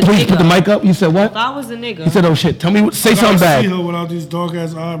I Hey, was yo, a please nigga, put the mic up. You said if what? I was a nigga, You said, oh shit. Tell me, say I something gotta see bad. her without these dark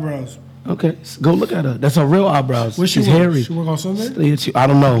ass eyebrows. Okay, go look at her. That's her real eyebrows. Where she She's work? hairy. She work on Sunday? I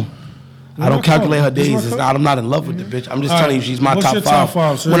don't know. I don't my calculate her cousin. That's days. my It's cousin. not, I'm not in love with the bitch. I'm just All telling you, right, she's my what's top your top 5.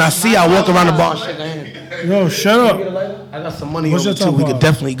 five, sis? When I see her, I walk around the bar and shake her hand. Yo, shut up. I got some money What's over your too. top We could 5?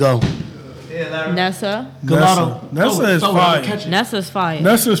 definitely go. Nessa. Nessa is fire. Nessa's fire.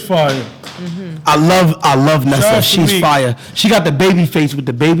 Nessa's fire. I love Nessa. Shout out to She's me. fire. She got the baby face with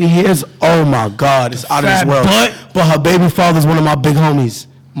the baby hairs. Oh my God, it's out of this fat world. butt. But her baby father's one of my big homies.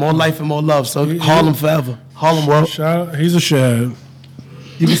 More life and more love. So Harlem forever. Harlem world. Shout out. He's a shithead.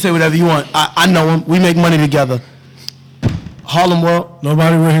 You can say whatever you want. I know him. We make money together. Harlem world.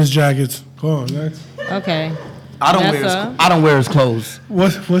 Nobody wear his jackets. Go on, next. Okay. I don't Nessa. wear his clothes.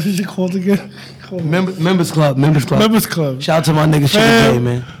 What is it called again? Members club. Members Club. Shout out to my nigga Sugar Fam. J,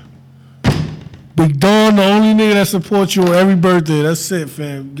 man. Big Don, the only nigga that supports you on every birthday. That's it,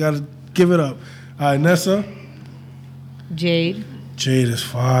 fam. Gotta give it up. All right, Nessa. Jade. Jade is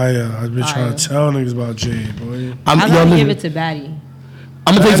fire. I've been trying Fire. to tell niggas about Jade, boy. I'm yo, gonna give listen, it to Batty.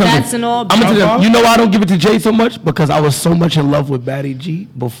 I'm gonna tell you something. That's an all. I'm gonna tell Top you, you know why I don't give it to Jade so much? Because I was so much in love with Batty G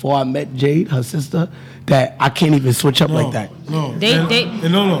before I met Jade, her sister, that I can't even switch up like that. No. They-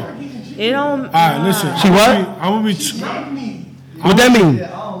 No. It don't. All right, listen. She what? I'm gonna be. What that mean?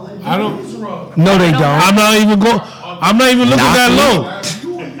 I don't. No, they don't. I'm not even going. I'm not even looking Nah, that low.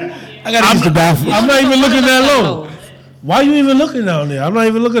 I gotta use the bathroom. I'm not even looking that low. Why you even looking down there? I'm not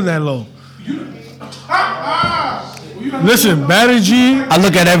even looking that low. Listen, Batty G. I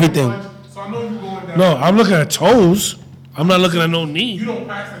look at everything. So I know you going down. No, I'm looking at toes. I'm not looking at no knee. You don't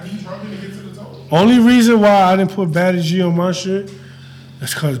pass the knees rubbing to get to the toe. Only reason why I didn't put Batty G on my shit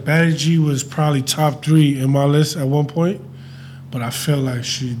is because Batty G was probably top 3 in my list at one point. But I felt like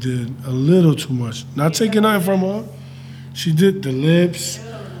she did a little too much. Not taking nothing from her. She did the lips.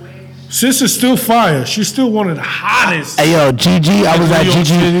 Sis is still fire. She's still one of the hottest. Hey yo, Gigi, I was New at York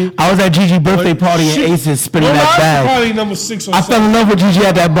Gigi. City. I was at Gigi birthday party She- and Aces spinning Well, that I'm bag. probably number 6 or I fell 7. in love with Gigi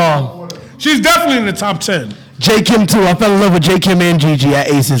at that bar. She's definitely in the top 10. J Kim too. I fell in love with J Kim and Gigi at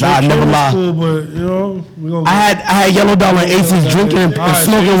Aces. I never Kim was lie. cool, but you know, we gonna I had Yellow Dollar and Aces drinking and All right,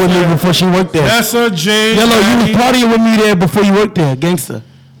 smoking with me Jade. before she worked there. Nessa, Jade, Yellow, you was Batty. partying with me there before you worked there, gangster.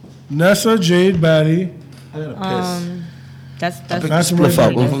 Nessa, Jade, Batty. That's That's Split right up,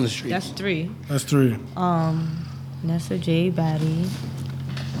 there. one from the street. That's 3. That's 3. Nessa, Jade, Batty.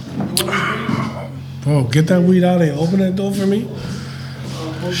 Bro, get that weed out there. Open that door for me.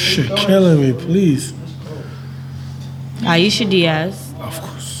 Shit, killing me, please. Aisha Diaz. Of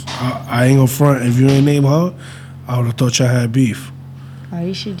course. I ain't gonna front. If you ain't name her, I would have thought y'all had beef.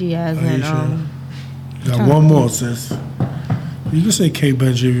 Aisha Diaz Aisha. and You got one more, sis. You can say K.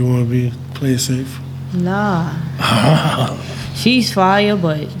 Benji if you want to be. Play it safe. nah. She's fire,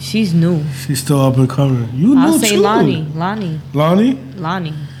 but she's new. She's still up and coming. You I'll know say too. Lonnie.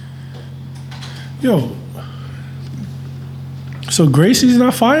 Lonnie? Yo. So Gracie's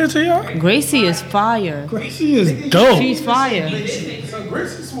not fire to y'all? Gracie is fire. Gracie is dope. She's fire.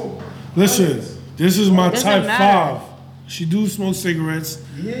 Gracie smoke. Listen, this is my Doesn't type matter. 5. She do smoke cigarettes.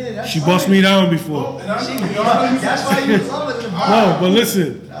 Yeah, that's She bust me down before. And I know you all That's why you was loving them. No, but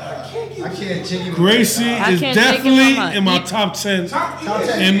listen, I can't check it. Gracie I is can't take it definitely from her. in my top 10 top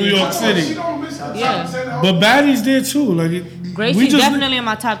in New York She City. don't miss the Yeah. top 10. But Batty's there too. Like, Gracie we just, definitely in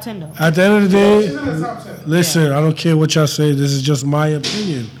my top 10 though. at the end of the She's day, in the top 10. listen, I don't care what y'all say. This is just my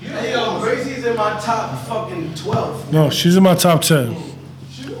opinion. Hey, yo, Gracie's in my top fucking 12. No, she's in my top 10.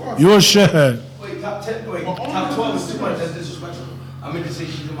 You're a shithead. Wait, top 10? Wait, top 12 is too much. That's disrespectful.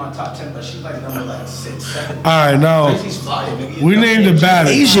 All right, now we named the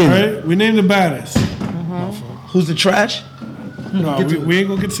baddest. Asian. Right? We named the baddest. Who's the trash? No, we ain't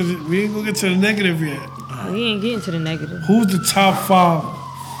gonna get to the negative yet. We ain't getting to the negative. Who's the top 5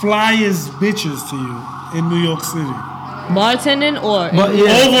 flyest bitches to you in New York City? Bartending or But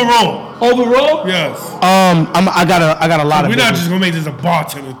yeah. Overall? Yes. I got a lot of. We're not bitches. just gonna make this a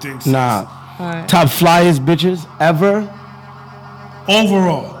bartender thing. Nah. Alright. Top flyest bitches ever.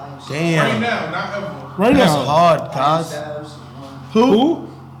 Overall. Damn. Right now, not ever. Right That's now. hard, guys. Who?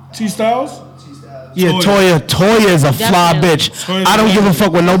 T Styles? Yeah, Toya is a fly Definitely. bitch. Toya's I don't give a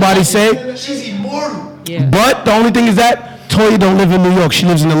fuck what nobody say. She's immortal. Yeah. But the only thing is that Toya don't live in New York. She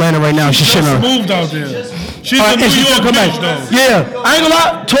lives in Atlanta right now. She's shitting on her. Moved out there. She's a And New she's York gonna come bitch, back. though. Yeah, I ain't gonna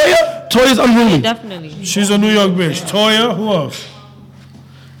lie. Toya's unruly. Definitely. She's a New York bitch. Toya, who else?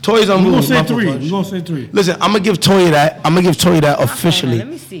 Toya's We're unruly. gonna say My 3. fault. We're gonna say 3. Listen, I'm gonna give Toya that. Let Officially.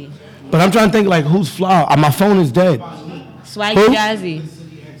 me see. But I'm trying to think like who's fly. My phone is dead. Swaggy Who? Jazzy.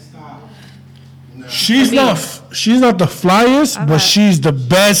 She's not the flyest, but she's the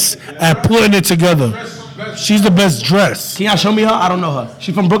best at putting it together. She's the best dressed. Can y'all show me her? I don't know her.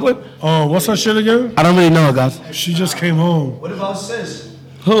 She from Brooklyn? Oh, what's her shit again? I don't really know her, guys. She just came home. What about sis?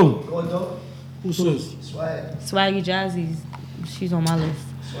 Who? Gordo? Who's this? Swag. Swaggy Jazzy. She's on my list.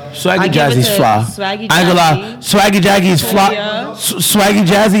 Swaggy I give it Jazzy's to fly. Swaggy I ain't gonna lie. Jazzy. Swaggy Jazzy is fly. Toya. Swaggy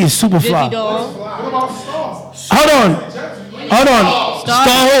Jazzy is super fly. Dizzy Doll. Hold on.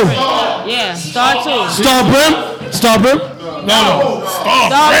 Star who? Yeah, Star 2. Star Brim? Star Brim? No. Star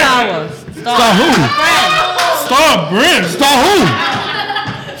Power. Star who? Friend. Star Brim. Star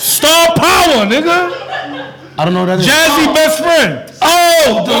who? Star Power, nigga. I don't know what that is. Jazzy best friend.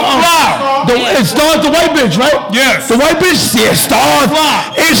 Oh, Star's the white bitch, right? Yes. The white bitch? Yeah, Star.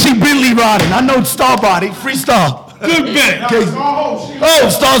 And she Bentley riding. I know Star body. Free Star. Good bitch. Oh,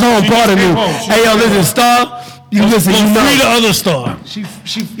 Star's home part of me. came home. She Hey, yo, listen, Star. You listen, you Free the know. other Star. She,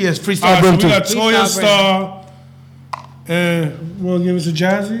 yes, Free All Star right, so Brim we too. got Toya Freestyle Star. And you want to give it to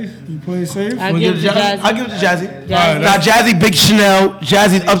Jazzy? You play safe? I give it to Jazzy. I'll give it to Jazzy. Jazzy. Now, Jazzy, Big Chanel.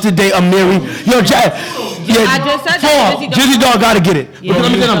 Jazzy's up to date, Amiri. Yo, Jazzy. Yeah, I just said that, Paul, Jizzy Jizzy Doll. Dog gotta get it. Yeah, Because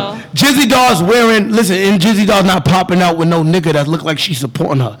let me Jizzy tell Doll. them, Jizzy Dog's wearing, listen, and Jizzy Dog's not popping out with no nigga that look like she's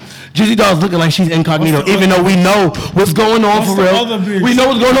supporting her. Jizzy Dog's looking like she's incognito, What's the even though we know what's going on What's for the real. other bitch? We know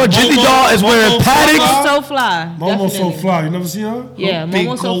what's going on. Jizzy Momo- Dog is wearing Momo paddocks. Fly? So fly. Momo so Definitely. fly. You never seen her? Yeah, Big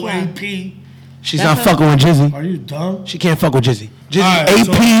Momo so gold fly. AP. She's That's not her. fucking with Jizzy. Are you dumb? She can't fuck with Jizzy. Jizzy, Alright, AP,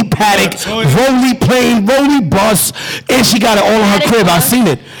 so- paddock, so- rolly plane, rolly bus, and she got it all in her Paddock crib. I bus. seen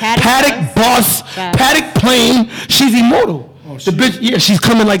it. Paddock Paddock bus, Facts. paddock plane. She's immortal. The bitch, yeah, she's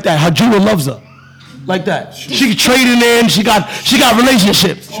coming like that. Her jeweler loves her. Like that. She trading in. She got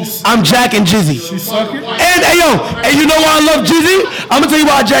relationships. I'm Jack and Jizzy. She suck it? And hey yo, and you know why I love Jizzy? I'm gonna tell you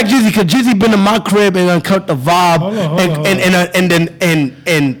why I jack Jizzy, cause Jizzy been in my crib and uncut the vibe Hold on.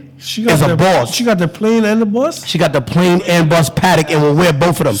 and She is a the boss. She got the plane and the bus? She got the plane and bus paddock and will wear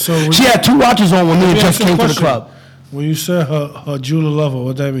both of them. So when She you- had 2 watches on when me and Let me Just ask you a came to the question. club. When you said her jeweler love her,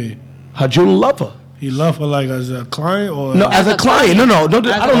 what that mean? Her jeweler love her. He love her like as a client or No, as a client. No, I don't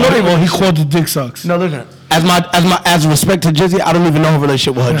know or them. he called the dick sucks? No, listen. As respect to Jizzy, I don't even know her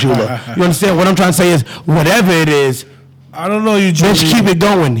relationship with her jeweler. You understand? What I'm trying to say is, whatever it is, I don't know you, bitch, Jimmy. keep it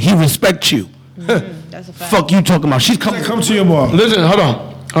going. He respects you. That's a fact. Fuck you talking about? She's coming. Come to your bar. Listen, hold on.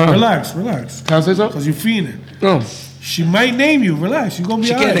 Relax. Can I say something? Cause you fiending. No. She might name you. Relax. You gonna be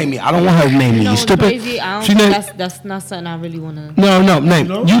She alright. can't name me. I don't want her to name me. You know You what's stupid. crazy? I don't She think named. that's not something I really want to. No, name.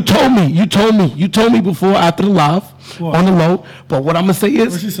 know? You told me before after the live What? on the low. But what I'm gonna say What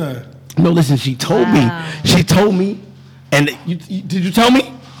is, she said? no, listen. She told Wow. me, and did you tell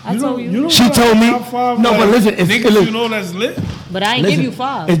me? I told you. don't She got told me- top 5, no, but listen, it's- niggas look- you know that's lit. But I ain't Listen, give you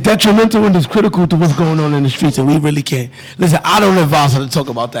 5. It's detrimental and it's critical to what's going on in the streets, and we really can't. Listen, I don't advise her to talk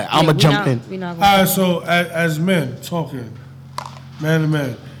about that. I'm Yeah, gonna jump in. We not All gonna. right, so as men talking, man to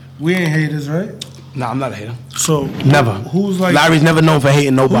man, we ain't haters, right? Nah, I'm not a hater. So Never. Who's like Larry's never known for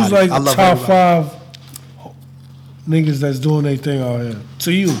hating nobody. who's like I the love top everybody. 5 niggas that's doing their thing out here?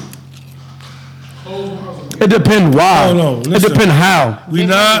 To you, It depends why. No, It listen. depends how. we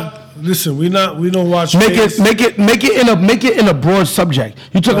not. Listen, we don't watch. Make face. it in a broad subject.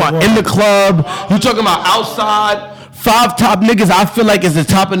 You talking about what? in the club? You talking about outside? 5 top niggas I feel like is the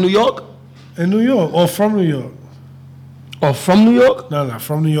top in New York in New York or from New York. or from New York? No,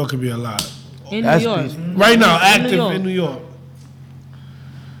 from New York could be a lot. In New That's York. peace. Right now, New active York. in New York.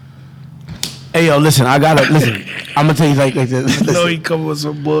 Hey yo, listen, I gotta listen. I'm gonna tell you like this. Listen. No, he come with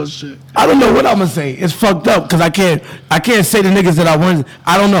some bullshit. I don't know what I'm gonna say. It's fucked up because I can't say the niggas that I want.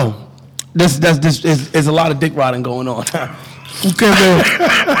 I don't know. This is a lot of dick riding going on. You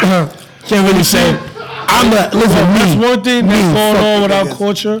can't really say. That's one thing that's going on with our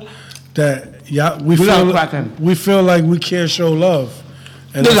culture that we feel like we can't show love.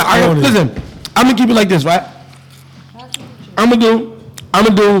 And listen, I'm gonna keep it like this, right? I'm gonna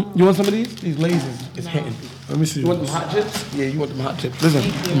do. You want some of these? These lasers is hitting. Let me see. You want them hot chips? Yeah, you want them hot chips. Listen,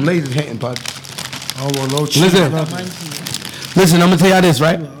 them lasers hitting, bud. I don't want no chips. Listen, I'm gonna tell y'all this,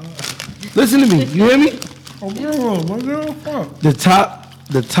 right? Listen to me. You hear me? Oh, girl, what the fuck?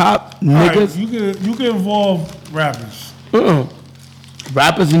 The top niggas. Right, you can involve rappers.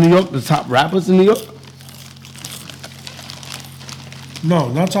 Rappers in New York. The top rappers in New York. No,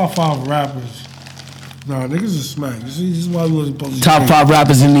 not top 5 rappers. Nah, niggas is smack. You see, this is why we wasn't supposed to. Top 5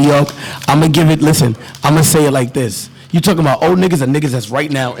 rappers in New York. I'm gonna give it. Listen, I'm gonna say it like this. You talking about old niggas or niggas that's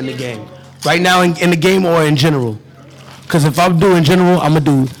right now in the game? Right now in the game or in general? Because if I'm doing general, I'm gonna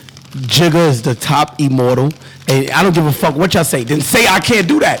do Jigga is the top immortal. And I don't give a fuck what y'all say. Then say I can't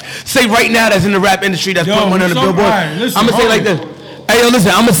do that. Say right now that's in the rap industry that's putting one on the billboard. Right. Listen, I'm gonna say it like this. Hey, yo,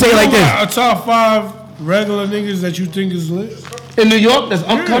 listen, I'm gonna say it like this. A top 5 regular niggas that you think is lit? In New York, that's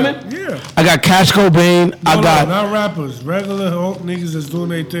upcoming? Yeah. I got Cash Cobain. No, not rappers. Regular niggas that's doing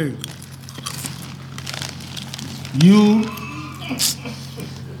their thing. You.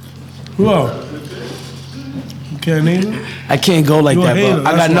 Who else? You can't name them? I can't go like that,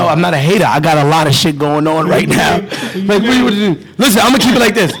 bro. I'm not a hater. I got a lot of shit going on right now. Like, what do you want to do? Listen, I'm gonna keep it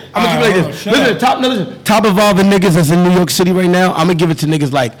like this. Listen, top evolving niggas that's in New York City right now. I'm gonna give it to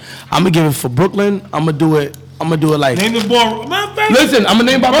niggas like, I'm gonna give it for Brooklyn. I'm gonna do it like. Name the borough. Listen, I'm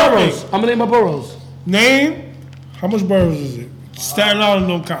gonna name my boroughs. Name. How much boroughs is it? Staten Island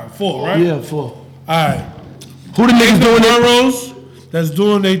don't count. 4, right? Yeah, 4. All right. Who the niggas doing boroughs that's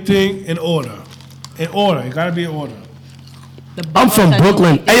doing their thing in order. In order. It gotta be in order. I'm from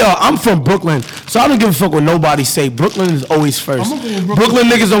Brooklyn. Hey, yo, I'm from Brooklyn, so I don't give a fuck what nobody say. Brooklyn is always first. Brooklyn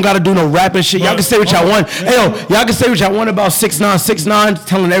niggas don't gotta do no rapping shit. Y'all can say what y'all want. Hey, yo, y'all can say what y'all want about 6ix9ine,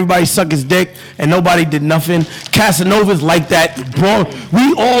 telling everybody suck his dick, and nobody did nothing. Casanova's like that, bro.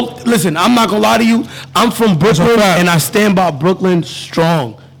 We all, listen, I'm not gonna lie to you. I'm from Brooklyn, and I stand by Brooklyn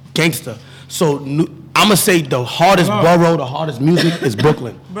strong. Gangster. So, I'm gonna say the hardest borough, the hardest music is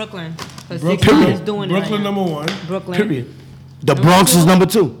Brooklyn. Brooklyn. Because 6ix9ine is doing it. Brooklyn number 1. Brooklyn. Period. The Bronx is number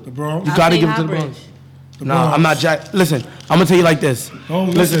 2. The Bronx. You gotta give it to the Bronx. No, I'm not Jack. Listen, I'm gonna tell you like this. Oh,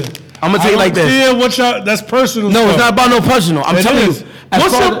 listen. I'm gonna tell you like this. Yeah, that's personal. No, it's not about no personal. I'm telling you.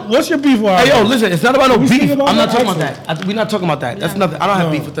 What's your beef with? Hey, yo, listen, it's not about no beef. I'm not talking about that. We're not talking about that. That's nothing. I don't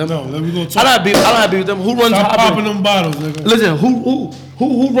have beef with them. No, let me go talk. I don't have beef with them. Who runs Stop Highbridge? popping them bottles, nigga. Listen, who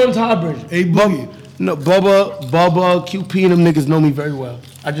runs Highbridge? A Boogie. No, Bubba, QP, and them niggas know me very well.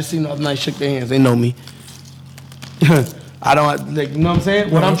 I just seen the other night shake their hands. They know me. I don't, like, you know what I'm saying?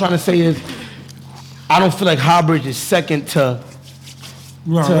 What I'm trying to say is, I don't feel like Highbridge is second to.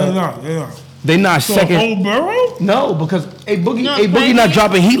 No, they're not. They not So second. whole borough? No, because A Boogie not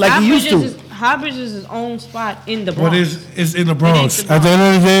dropping heat like he used to. Highbridge is his own spot in the Bronx. But it's in the Bronx. At the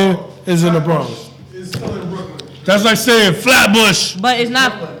end of the day, it's in the Bronx. It's still in Brooklyn. That's like saying Flatbush. But it's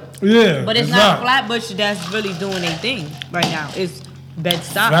not. Yeah. But it's not Flatbush that's really doing a thing right now. It's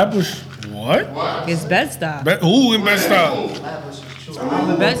Bed-Stuy. Flatbush. What? It's Bed-Stuy. Who in Bed-Stuy?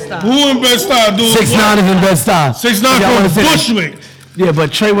 Bed-Stuy. Who in Bed-Stuy doing 6ix9ine is in Bed-Stuy. 6ix9ine from Bushwick. Yeah, but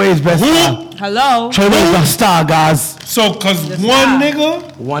Treyway is Bed-Stuy. Hello. Treyway is Bed-Stuy, guys. So, cause one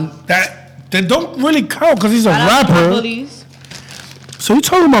nigga that don't really count because he's a rapper. So you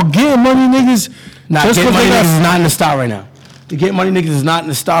talking about getting money niggas? Nah, Getting Money niggas is not in the star right now. The Getting Money niggas is not in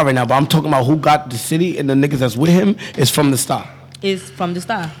the star right now, but I'm talking about who got the city and the niggas that's with him is from the star. Is from the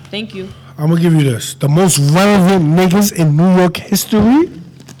star. Thank you. I'm gonna give you this. The most relevant niggas in New York history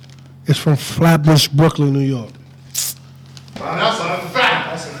is from Flatbush, Brooklyn, New York. That's a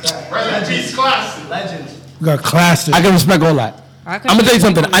fact. Rest in peace, classic. Legends. We got classic. I can respect all that. I'm gonna tell you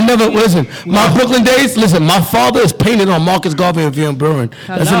something. I never listen. My Brooklyn days. Listen, my father is painted on Marcus Garvey and Van Buren.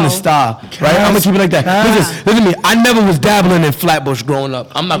 That's in the star, right? I'm gonna keep it like that. Listen to me. I never was dabbling in Flatbush growing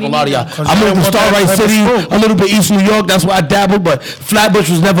up. I'm not gonna lie to y'all. I moved from Starlight City, a little bit East New York. That's where I dabbled, but Flatbush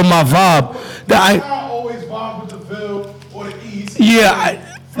was never my vibe. I always vibe with the Ville or the East. Yeah.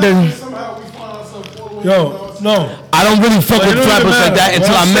 Somehow we find ourselves. No. I don't really fuck with Flatbush like that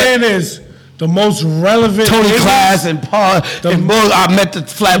until I met. What I'm saying is, the most relevant Tony Class and Paul and Bull, I met the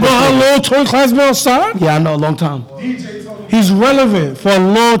Flatbush. You know how long Tony Class been outside? Yeah, I know, a long time. He's relevant for a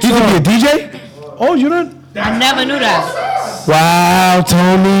long time. He could be a DJ? Oh, you didn't? I never knew that. Wow,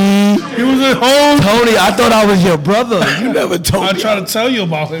 Tony. He was at home. Tony, I thought I was your brother. You never told me. I tried to tell you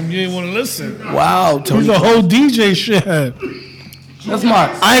about him. You didn't want to listen. Wow, Tony. He's a whole DJ shit. That's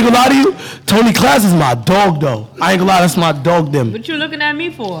I ain't gonna lie to you. Tony Class is my dog, though. I ain't gonna lie, that's my dog, them. What you looking at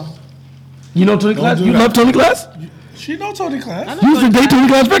me for? You know Tony Glass? do You that. love Tony Glass? She know Tony Class. I know You used to Tony date Tony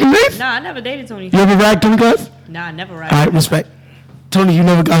Glass back in the days? Nah, I never dated Tony. You ever rag Tony Glass? Nah, I never All ragged. right, respect. Tony, you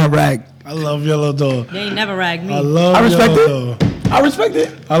never got her rag. I love Yellow Dog. They ain't never ragged me. I love I respect Yellow Dog. it. I respect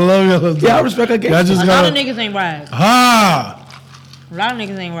it. I love Yellow Dog. Yeah, I respect her game. Y'all just A lot of gotta. niggas ain't ragged. Ah! A lot of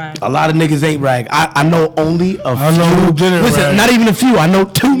niggas ain't ragged. A lot of niggas ain't rag. I know only a few. I know who didn't Listen, rag. not even a few. I know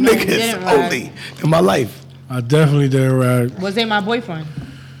 2 know who niggas didn't rag. only in my life. I definitely didn't rag. Was they my boyfriend?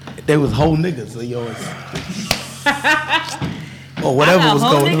 They was whole niggas of yours. Or whatever I got was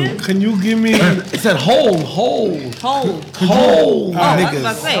whole going niggas? on. Can you give me? It said whole Whole. niggas. I was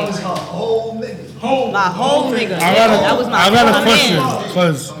about to say. My whole nigga. That was my I got a man. question.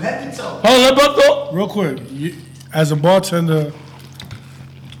 Cause Hold up, though. real quick, as a bartender,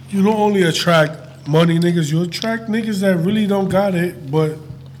 you don't only attract money niggas. You attract niggas that really don't got it, but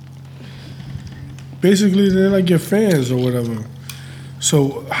basically they're like your fans or whatever.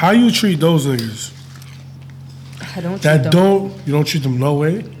 So how you treat those niggas I don't treat that them. you don't treat them no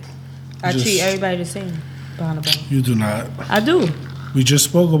way? I just- treat everybody the same. Behind the bar. You do not. I do. We just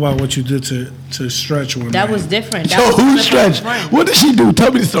spoke about what you did to Stretch one That night. was different. That Yo, was who's with my Stretch? friend. What did she do?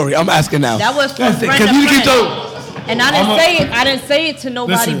 Tell me the story. I'm asking now. That was from That's it, friend 'cause to you keep friend. talking- And I didn't say it. I didn't say it to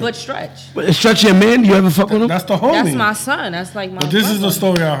nobody Listen. but Stretch. But is Stretch your man? You ever fuck with him? That's the homie. That's my son. That's like my. But this is the brother.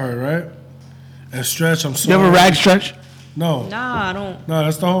 story I heard, right? And Stretch, I'm You sorry. ever rag Stretch? No. Nah, I don't. No,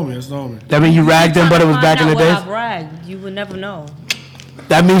 that's the homie. That's the homie. That mean you ragged him, but it was Find back in out the what days? I bragged. You would never know.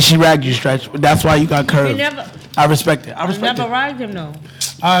 That means she ragged you, Stretch. That's why you got You curved. never. I respect it. I I respect never it. ragged him though.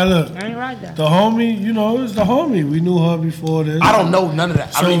 All right, look. I ain't ragged that. The homie, you know, it's the homie. We knew her before this. I don't know none of that.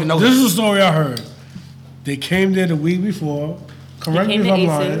 I So don't even know this that. is the story I heard. They came there the week before. Correct me Came if to I'm Aces.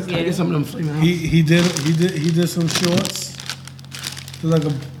 lying. Get Yeah. some of them flaming He did some shorts. Like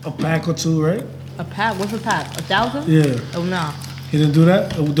a pack or two, right? A pack? What's a pack? 1,000? Yeah. Oh no. He didn't do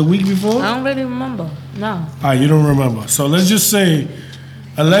that the week before. I don't really remember. No. Ah, you don't remember. So let's just say,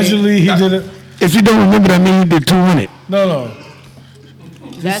 allegedly he did it. If you don't remember, that means you did 200. No.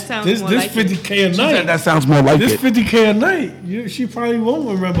 That sounds This more this like it. 50K a night. That sounds more like This it. 50K a night. She probably won't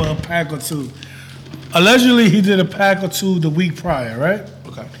remember a pack or two. Allegedly, he did a pack or two the week prior, right?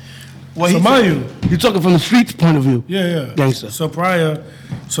 Okay. Well, So he's mind you, you're talking from the streets point of view. yeah. Gangster. So prior,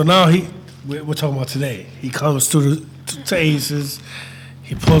 so now we're talking about today. He comes to Aces.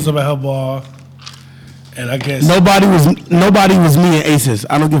 He pulls up at her bar, and I guess Nobody was me and Aces.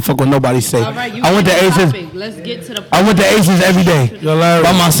 I don't give a fuck what nobody say. All right, you I went to get the Aces. topic. Let's get to the. I went to Aces every day Yo, Larry,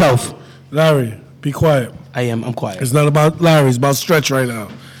 by myself. Larry, be quiet. I am. I'm quiet. It's not about Larry. It's about Stretch right now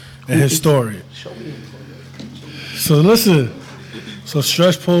and his story. So listen. So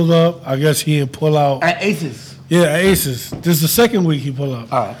Stretch pulled up. I guess he didn't pull out. At Aces. Yeah, at Aces. This is the second week he pulled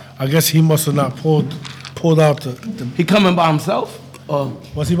up. All right. I guess he must have not pulled out the. He coming by himself? Or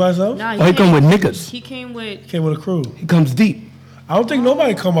Was he by himself? Nah, he come with niggas? He came with. Came with a crew. He comes deep. I don't think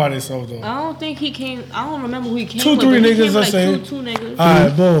nobody come by themselves though. I don't think he came. I don't remember who he came Two, with. three but he niggas, came with let's say. two niggas. All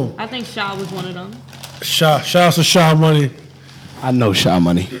right, boom. I think Shaw was one of them. Shout out to Shaw Money. I know Shaw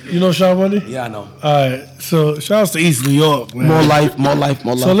Money. You know Shaw Money? Yeah, I know. All right. So shout out to East New York, man. More life, more life,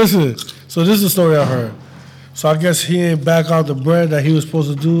 more life. So listen. So this is the story I heard. So I guess he ain't back out the bread that he was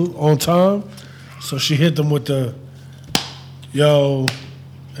supposed to do on time. So she hit them with the, yo,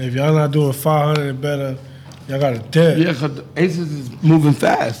 if y'all not doing 500 and better, y'all got to dip. Yeah, because Aces is moving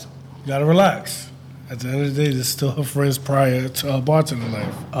fast. You got to relax. At the end of the day, this is still her friends prior to her bartender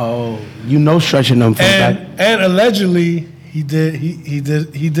life. Oh, you know stretching them from back. And allegedly he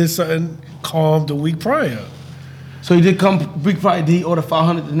did something calm the week prior. So he did come week Friday. Did he order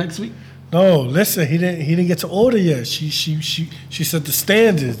 500 the next week? No, listen, he didn't get to order yet. She set the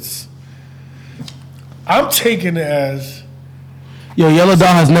standards. I'm taking it as Yo, Yellow Dog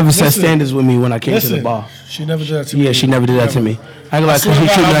has never set Listen. standards with me when I came to the listen. bar. She never did that to me. Yeah, she never did that to me. I ain't gonna lie, 'cause swear she to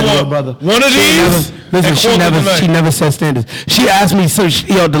treated me God, I like a little bought brother. one of She these never, listen, and she called it never, a night. she never set standards. She asked me, so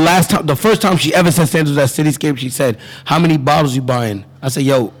the first time she ever set standards was at Cityscape. She said, "How many bottles you buying?" I said,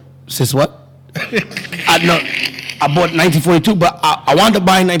 "Yo, sis, what?" I bought 1942, but I wound up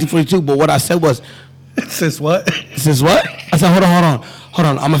buying 1942. But what I said was, Since what? "Sis, what?" I said, "Hold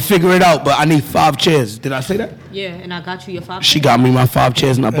on. I'm gonna figure it out, but I need 5 chairs." Did I say that? Yeah, and I got you your 5. She got me my 5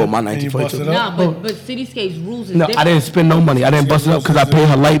 chairs, and I bought my And you busted 1942. up? Nah, but Cityscape's rules is No, different. I didn't spend no money. I didn't bust it up because I paid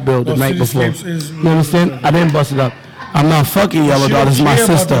her light bill the No, night before. Cityscapes is- You understand? I didn't bust it up. I'm not fucking Yellow She Dog. don't This is my care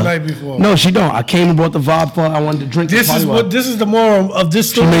about sister. the night before. No, she don't. I came and bought the vibe for her. I wanted to drink. This the is party what vibe. this is the moral of this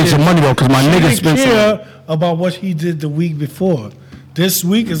She story. made some money though, because my She nigga didn't spent some care money. about what he did the week before. This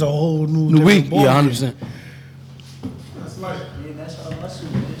week is a whole new The week, different yeah, ballgame. 100%.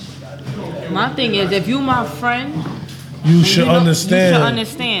 My thing is, if you my friend You should understand. You should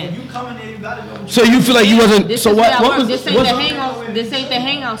understand. You coming there, you gotta know. So you feel like you wasn't. This So is what? where I What work. was? This ain't the hangout. This ain't the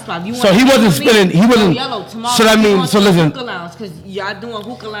hangout spot. You So wanna he wasn't hang with me? spinning. He wasn't. Yo, Yellow. Tomorrow So that we means. going So to the listen. hookah lounge because y'all doing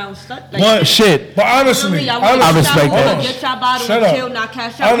hookah lounge stuff. Like, But Shit. But honestly, I respect that. Get your bottle Shut and up. chill, not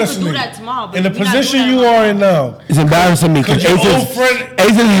cash out. We Honestly, can do that tomorrow. But in the we not position doing you that are in now, It's embarrassing me because Could your old friend-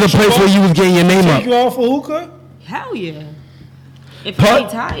 Aces is the place where you was getting your name take up. you out for hookah? Hell yeah. If you ain't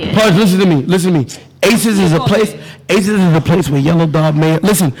tired. Pudge, listen to me. Listen to me. Aces is a place. Aces is a place where Yellow Dog may.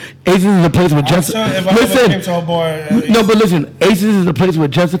 Listen, Aces is a place where Jessica. If I ever came to a bar, No, but listen, Aces is a place where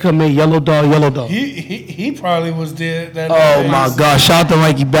Jessica made Yellow Dog. he probably was there. That Oh day. my God! Shout out to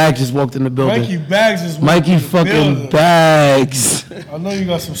Mikey Bags just walked in the building. Mikey Bags is Mikey fucking Bags. I know you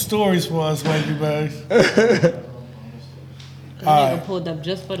got some stories for us, Mikey Bags. The All nigga right. pulled up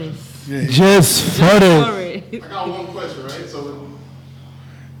just for this. Just for this. Sorry. I got one question, right? So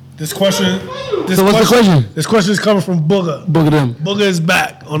This question. So what's the question? This question is coming from Booger. Booger them. Booger is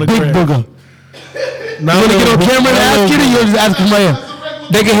back on the Big crib. Booger. Now You wanna get on camera and ask it, or you just ask them right here?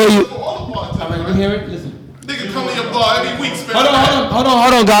 They can hear you. nigga come to your bar every week, spend Hold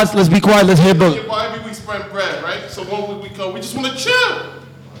on, guys. Let's be quiet. Let's hear Booger. your bar every week, spend bread, right? So 1 week we come, we just want to chill.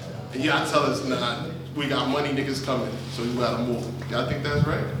 And y'all tell us, nah, we got money, niggas coming, so you gotta move. Y'all think that's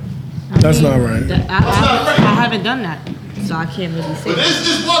right? That's not right. I haven't done that, so I can't really say. But there's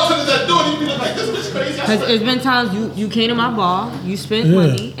just bartenders that do it, and you be like, this bitch crazy. I Because swear. it's been times you came to my bar, you spent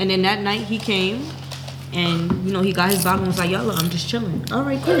money, and then that night he came, and you know he got his bottle and was like, "Yo, look, I'm just chilling." All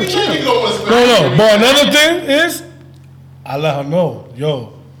right, cool, You chill. don't want to spend No. But another thing is, I let her know,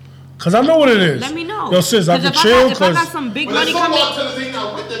 yo, cause I know what it is. Let me know. Yo, sis, I 'Cause can if chill, if I got cause some big But money there's some coming, bartenders he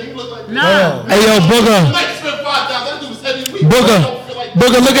not with them, he look like nah. Hey, yo, Booger. Like spend $5,000, that dude was every week. Booger. I don't feel like-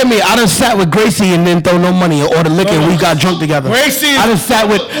 Booger, look at me. I done sat with Gracie and didn't throw no money or order liquor and we got drunk together. Gracie- I done sat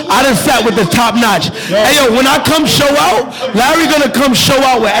with the top notch. Hey yo, when I come show out, Larry gonna come show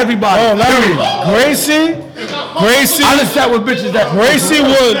out with everybody. oh, Larry, Gracie, I done sat with bitches that Gracie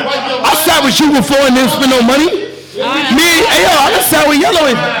would. I sat with you before and didn't spend no money. Me, hey yo, I done sat with Yellow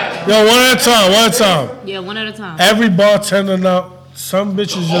and Yo, one at a time. Yeah, one at a time. Every bartender now, some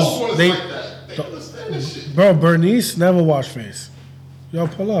bitches just they. Bro, Bernice never wash face. Y'all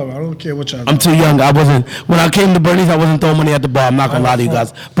pull up. I don't care what y'all do. I'm too young. When I came to Bernie's, I wasn't throwing money at the bar. I'm not gonna lie to you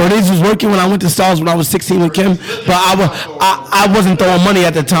guys. Bernie's was working when I went to Stars when I was 16 with Kim, but I wasn't throwing money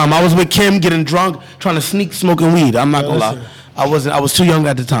at the time. I was with Kim getting drunk, trying to sneak smoking weed. I'm not gonna lie. I was too young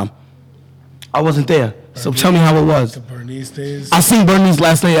at the time. I wasn't there. So tell me how it was. The Bernice days. I seen Bernie's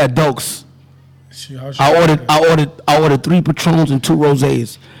last night at Dokes. I ordered 3 Patrons and 2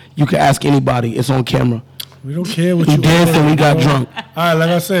 Rosés. You can ask anybody. It's on camera. We don't care what We you danced and we got bro. drunk. All right, like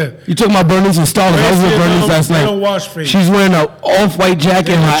I said, You took my Bernice and Starless. I was with Gracie, Bernice last they don't night. wash face. She's wearing an off-white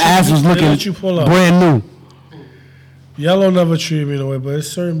jacket and her ass was They looking let you pull up. brand new. Yellow never treated me the way, but it's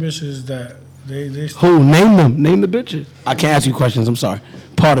certain bitches that they. Who? Name them. Name the bitches. I can't ask you questions. I'm sorry.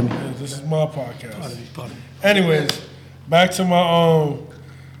 Pardon me. This is my podcast. Anyways, back to my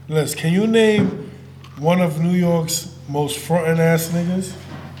list. Can you name one of New York's most frontin' ass niggas?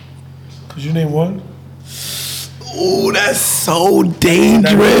 Could you name one? Ooh, that's so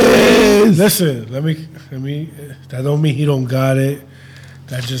dangerous. Listen, let me. That don't mean he don't got it.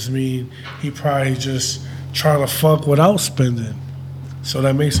 That just mean he probably just trying to fuck without spending. So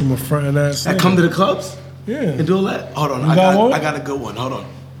that makes him a frontin' ass That nigga. come to the clubs Yeah. and do all that? Hold on. You got one? I got a good one. Hold on.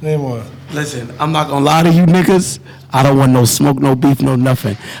 Name one. Listen, I'm not gonna lie to you niggas. I don't want no smoke, no beef, no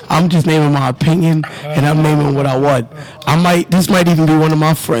nothing. I'm just naming my opinion and I'm naming what I want. This might even be one of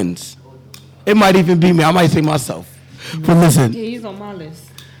my friends. It might even be me. I might say myself. But listen, Yeah, he's on my list.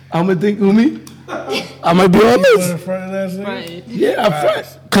 I'm gonna think who me? I might be on One this. of the frontin' ass niggas? Right. Yeah, I'm fresh.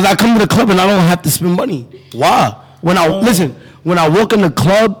 Cause I come to the club and I don't have to spend money. Why? When I walk in the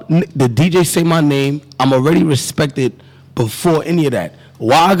club, the DJ say my name. I'm already respected before any of that.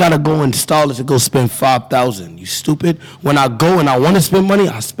 Why I gotta go and stall it to go spend $5,000? You stupid. When I go and I want to spend money,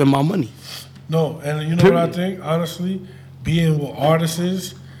 I spend my money. No, and you know what I think? Honestly, being with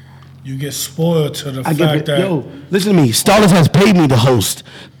artists, you get spoiled to the fact that Yo, listen to me. Starless has paid me to host.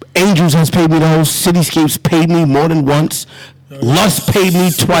 Angels has paid me to host. Cityscapes paid me more than once. Lust paid me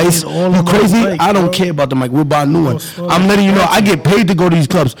twice. all You on my crazy? plate, I don't bro. care about the mic. We'll buy a new one. slow I'm letting you know I get paid to go to these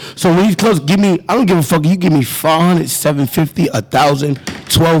clubs. So when these clubs give me, I don't give a fuck. You give me 500, 750, 1,000,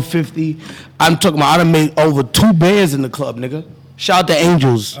 1,250. I'm talking about I done made over 2 bands in the club, nigga. Shout out to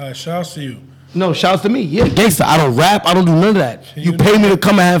Angels. all right, shouts to you. No, shouts to me. Yeah, gangster. I don't rap. I don't do none of that. You you pay me to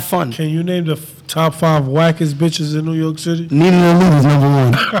come and have fun. Can you name the top 5 wackest bitches in New York City? Nina and Lou is number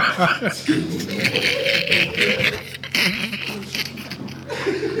 1.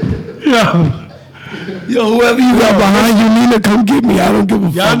 Yo, Yo, whoever you got behind you, Nina, come get me. I don't give a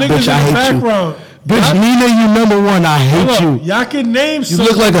Y'all fuck, niggas bitch. I in the hate you. background. Bitch, Nina, you number one. I hate you. Y'all can name You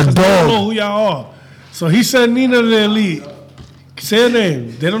look like a They don't dog. know who y'all are. So he said Nina the elite. Say a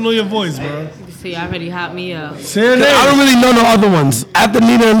name. They don't know your voice, bro. See, I already hopped me up. Say a name. I don't really know no other ones. After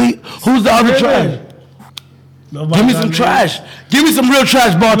Nina Elite, who's the other Say a trash? name. Nobody Give me got some a name. trash. Give me some real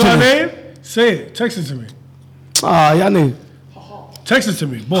trash You got a bartender. name? Say it. Text it to me. Ah, y'all niggas. Text it to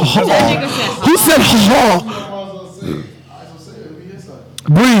me. Boom. Who said ha?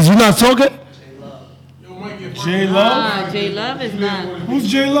 Breeze, you not talking? J Love. Nah, J Love is not. Who's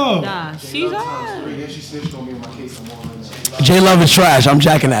J Love? Nah, she's on. J Love is trash. I'm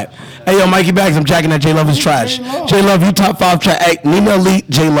jacking that. Hey, yo, Mikey Bags, I'm jacking that. J Love is trash. J Love, you top 5 trash. Hey, Nina Elite,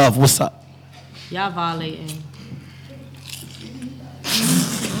 J Love, what's up? Y'all violating.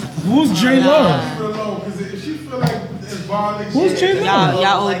 Who's J Love? Because if she feel like it's violent, Who's J Love?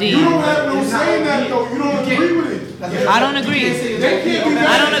 Y'all OD. you don't have no saying that though. You don't agree with it. I don't agree. They can't be I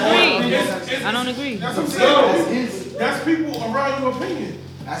mad. don't agree. I don't agree. That's what I'm saying. That's people around your opinion.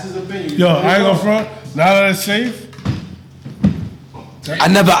 That's his opinion. Yo, I ain't gonna front. Now that it's safe. I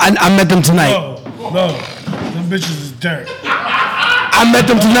met them tonight. No. Them bitches is dirt. I met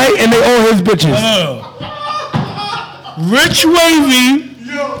them tonight, and they all his bitches. Rich Wavy.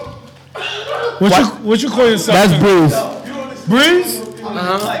 What you call yourself? That's Breeze. Breeze?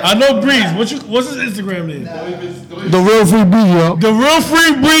 I know Breeze. What's his Instagram name? The real free Breeze, yo. The Real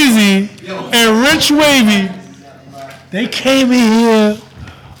Free Breezy and Rich Wavy. They came in here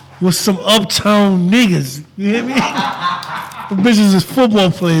with some uptown niggas. You hear me? The bitches is football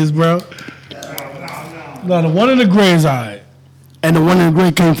players, bro. No, the one in the gray is alright. And the one in the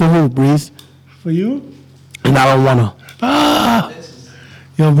gray came from who, Breeze? For you? And I don't want her.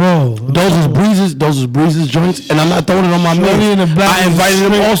 Yo, bro. Those is Breeze's joints, and I'm not throwing it on my Shorty in the man. back I is invited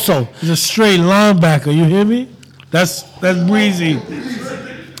him straight- also. He's a straight linebacker. You hear me? That's Breezy.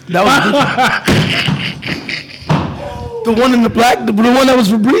 That was the one in the black, the one that was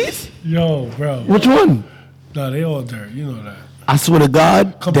for Breeze? Yo, bro. Which one? Nah, they all dirt. You know that. I swear to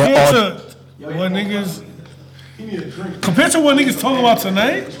God, Compared they're all. to what niggas, compared to what niggas talking about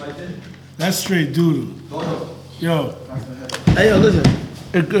tonight, that's straight doodle. Yo, Hey, yo, listen.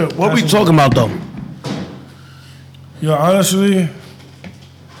 It's good. What we talking about though? yo, honestly,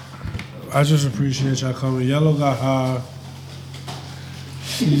 I just appreciate y'all coming. Yellow got high.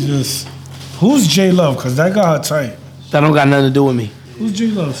 She just, who's J Love? Cause that got her tight. That don't got nothing to do with me. Who's J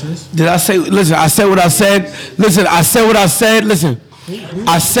Love, sis? Did I say? Listen, I said what I said. Listen, I said what I said. Listen,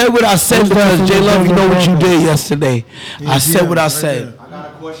 I said what I said because J Love, you know what you did yesterday. I said what I said. I got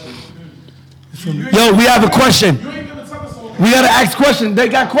a question. Yo, we have a question. We gotta ask questions. They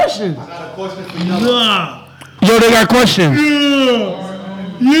got questions. I got a question for you. Nah. Yo, they got questions.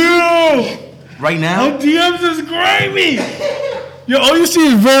 Yo, Right now? her DMs is grimy. Yo, all you see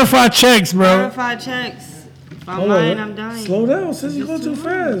is verified checks, bro. Verified checks. If I'm Hold lying, on. I'm dying. Slow down, sis. You go too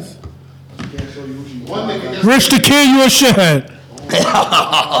fast. One nigga gets Rich the Kid, you a shithead.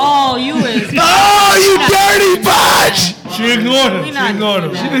 Oh, you is. Oh, you dirty bitch! She ignored him. We She not ignored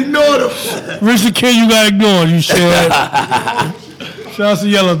doing him. that. Ignored him. Rich the Kid, you got ignored, you shithead. Shout out to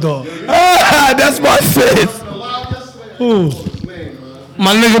Yellow Dog. Ah, that's my sis. Who?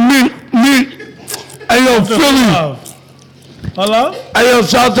 My nigga Meek. Hey, yo, Philly. Hello? Hey, yo,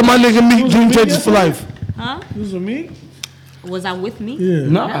 shout out to my nigga Meek. Dream Changers for life. Huh? Who's with me? Was I with me? Yeah.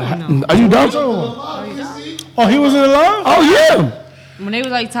 Nah, No. are you dumb? Oh, he was in the live? Oh, yeah. When they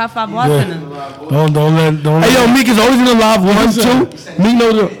was like top 5 bartenders. Don't Hey, yo, Meek is always in the live. 1, 2. Meek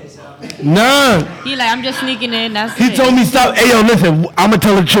knows it. Nah. He like, I'm just sneaking in. That's He it. told me stop. Hey, yo, listen, I'ma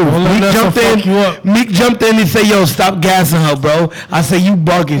tell the truth. let Meek that jumped fuck you up. in. Meek jumped in. He said, yo, stop gassing her, bro. I said, you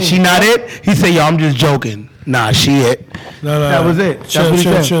bugging. She not it? He said, yo, I'm just joking. Nah, she it. No. That was it. That's Chill, what he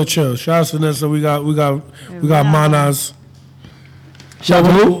said. chill. Shout out to Nessa. We got Manas. Shout out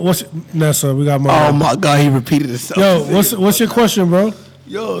to who? What's Nessa? We got Oh, Manas. my God, he repeated himself. Yo, what's your question, bro?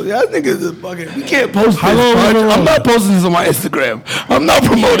 Yo, y'all niggas is bugging. We can't post How this, long we bro. been I'm rolling? not posting this on my Instagram. I'm not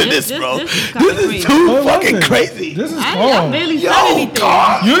promoting this- this, bro. this is kinda This is crazy. too What was fucking it? crazy. This is I calm. barely Yo, said anything.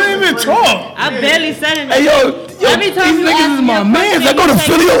 God. You didn't even talk. I barely said anything. Hey, yo, Every these time you ask niggas is me my a mans. question, I go to you say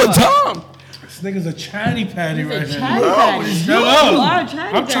Philly all the what? time. This nigga's a chatty patty right here. Chatty patty. Shut You up. are a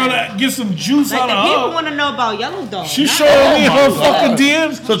chatty I'm trying to get some juice Like out the of people her. want to know about Yellow Dog. She Not showing me all. her fucking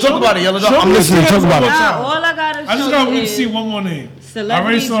DMs. So talk about it, Yellow Dog. Show I'm me listening. the Talk DMs about one it. more time. Nah, all I gotta show I just got you to see is one more name. I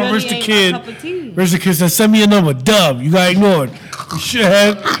already celebrities saw really Rich the ain't Kid. my cup of tea. Rich the Kid said, send me a number. Dub, you got ignored. You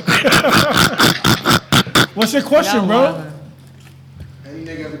shithead. What's your question, Y'all bro? wildin'. Any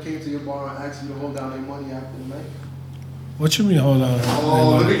nigga ever came to your bar and asked you to hold down their money after the night? What you mean? Hold on.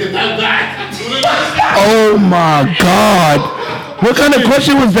 Oh, let me get that back. Oh my God. What kind of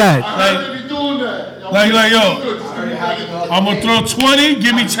question was that? I heard you be doing that. Like, yo, I'm gonna throw 20,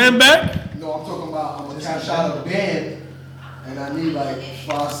 give me 10 back. No, I'm talking about I'm gonna cash out a band and I need like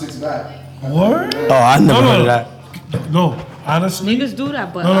 5, 6 back. What? Oh, I never heard of that. No, honestly. Niggas do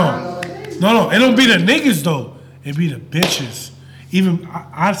that, but No. It don't be the niggas though. It be the bitches. Even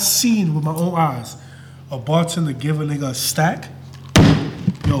I've seen with my own eyes a bartender give a nigga a stack.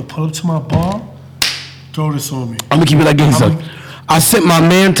 Yo, pull up to my bar, throw this on me. I'm gonna keep it like gangsta. I sent my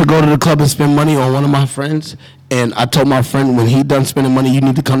man to go to the club and spend money on one of my friends, and I told my friend when he done spending money, you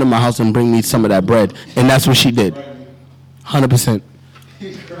need to come to my house and bring me some of that bread, and that's what she did. 100%.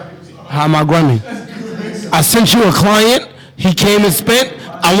 How am I grinding? I sent you a client. He came and spent.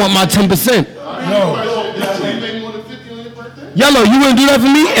 I want my 10%. Yellow, you wouldn't do that for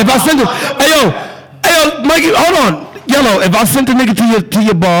me if I sent it. Hey yo, Mikey, hold on. Yellow, if I sent a nigga to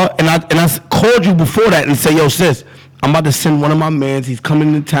your bar and I called you before that and say, yo sis, I'm about to send one of my mans. He's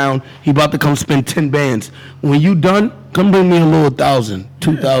coming to town. He about to come spend 10 bands. When you done, come bring me a little 1,000,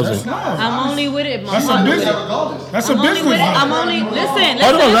 2,000. I'm only with it if my That's a partner business. with it. That's a I'm only business. with it. I'm only listen.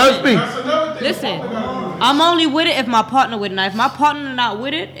 Hold on, let us speak. Listen, I'm only with it if my partner with it. Now, if my partner not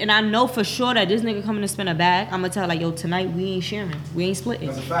with it, and I know for sure that this nigga coming to spend a bag, I'm gonna tell like, yo, tonight we ain't sharing, we ain't splitting,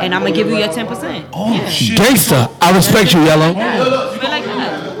 and I'm gonna give you your 10%. Oh shit. Gangsta, I respect you, Yellow. Feel like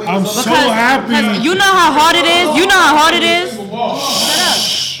that. I'm so happy. Because you know how hard it is. You know how hard it is.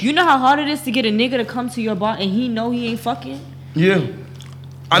 Shut up. You know how hard it is to get a nigga to come to your bar and he know he ain't fucking. Yeah.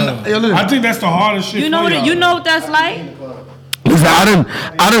 I think that's the hardest shit. You know what? You know what that's like. Listen,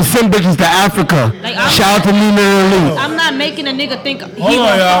 I done sent bitches to Africa. Like, Shout out to Nina and Lee. I'm not making a nigga think he Hold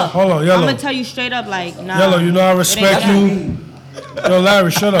gonna on, y'all. fuck. Hold on, Yellow. I'm gonna tell you straight up, like, nah. Yellow, you know I respect it ain't you. Yo,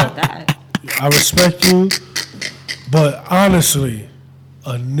 Larry, shut up. that. I respect you, but honestly,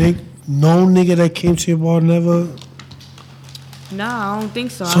 no nigga that came to your bar never. Nah, I don't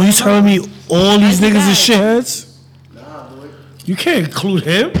think so. So you telling me all these That's niggas is bad. shitheads? You can't include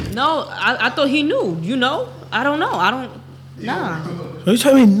him. No, I thought he knew. You know? I don't know. Nah, So you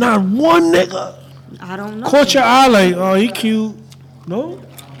telling me not one nigga I don't know. caught your eye like, oh, he cute? No?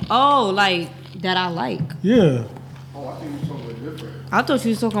 Oh, like that I like. Yeah. I thought you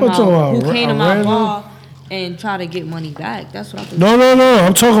was talking I'm about talking who about came to a my random- bar and try to get money back. That's what I thought. No.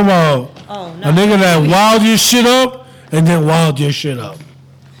 I'm talking about Oh, no. a nigga that wild your shit up and then wild your shit up.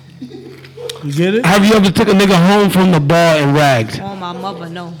 You get it? Have you ever took a nigga home from the bar and ragged? Oh, my mother,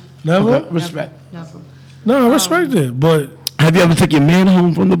 no. Never? Respect. Never. No, I respect it, but Have you ever took your man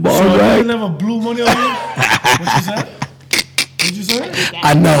home from the bar so and you ragged? never blew money on you? What you say? What you say?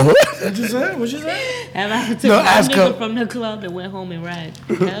 I know. What you say? What you say? Have I took No, a ask nigga her. from the club that went home and ragged?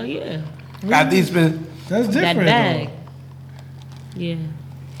 Hell yeah. Got these been. That's different. That bag. Though. Yeah.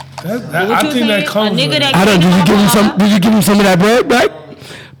 I What you think that saying? comes A nigga with that it. I don't. Did you give him some? Did you give him some of that bread back?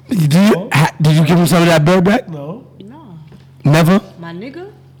 Did you give him some of that bread back? No. No. Never. My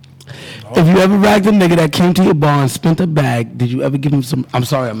nigga? If you ever ragged a nigga that came to your bar and spent a bag, did you ever give him some? I'm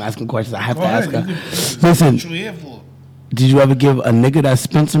sorry, I'm asking questions. I have to ask her. Listen, What you here for? did you ever give a nigga that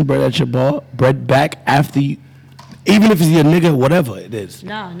spent some bread at your bar bread back after you, even if it's your nigga, whatever it is?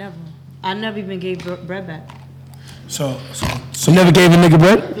 Nah, never. I never even gave bread back. So You never gave a nigga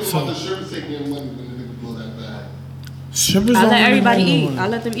bread? The strippers take their money when the nigga blow that bag. strippers I don't let really everybody know eat. money. I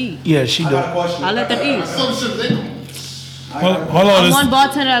let them eat. Yeah, she do. I let them eat. Some shit they don't. Hold I'm on. one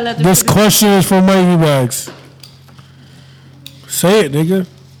bartender. I let them This eat. question is for Mikey Bags. Say it, nigga.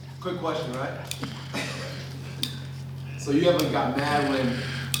 Quick question, right? So you ever got mad when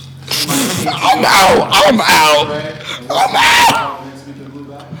I'm out.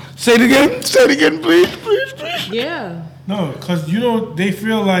 Say it again. Say it again, please. Yeah. No, cause you know they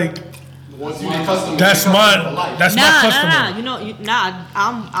feel like Once you get customer, that's my customer. Nah. You know,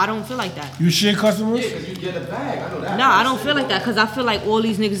 I don't feel like that. You share customers? because you get a bag, I know that. Nah, I don't feel like that because I feel like all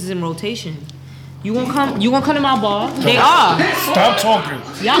these niggas is in rotation. You gonna come to my bar? They are. Stop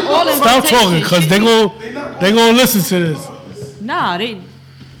talking. Y'all all in Stop rotation. talking, cause they gonna listen to this. Nah,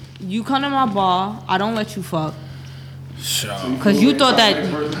 you come to my bar, I don't let you fuck. Sure. Cause you thought that,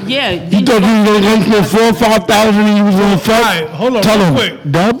 yeah. You thought you was gonna come for 4,000 or 5,000 and you was gonna fuck? Alright, hold on, Tell real him,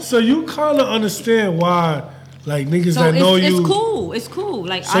 quick. Dub. So you kinda understand why, like niggas So that know it's you. cool. It's cool.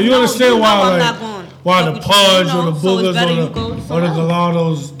 Like So I you know, understand know why, I'm like, not going why the Pudge or the so it's Boogers better you or go the somewhere else.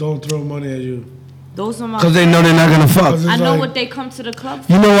 Galados don't throw money at you. Those are my. Cause they know they're not gonna fuck. Cause I it's know like- what they come to the club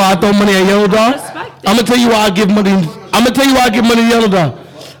for. You know why I throw money at Yellow Dog? respect it. I'm gonna tell you why I give money. I'm gonna tell you why I give money to Yellow Dog.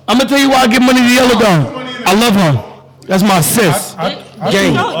 I'm gonna tell you why I give money to Yellow Dog. I love her. That's my sis. I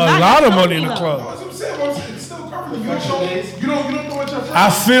Gang. threw a lot of money in the club. That's what I'm saying. It's still currently. You don't throw at your friends.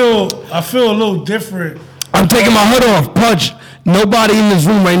 I feel a little different. I'm taking my hood off. Pudge, nobody in this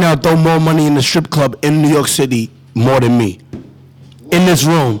room right now throw more money in the strip club in New York City more than me. In this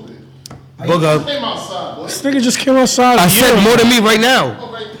room. Booger. Came outside, boy. This nigga just came outside. I said more than me right now.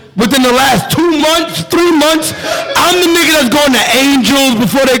 Within the last 2 months, 3 months, I'm the nigga that's going to Angels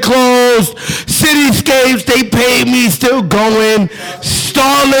before they closed. Cityscapes, they paid me, still going.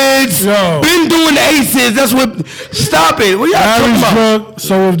 Starlets, Yo. been doing Aces. That's what. Stop it. What y'all talking Larry's about? drunk.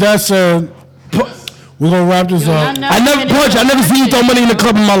 So with that said, we're gonna wrap this up. I never seen you throw money in the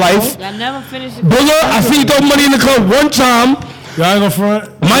club in my life. Y'all never finished it. Booger, I seen you throw money in the club one time. Y'all ain't gonna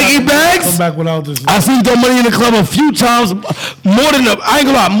front. Mikey Bags? Come back without this. I seen you throw money in the club a few times. I ain't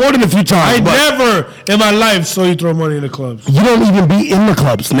gonna lie, more than a few times. I but never in my life saw you throw money in the clubs. You don't even be in the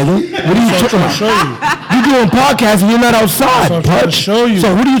clubs, nigga. What are you talking about? Show you. You doing podcasts and you're not outside, So I'm trying to Pudge. show you.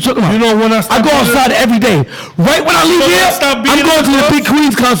 So what are you talking about? You know when I I go outside every day. Right when I leave when I here, stop being I'm in going the to the clubs? Big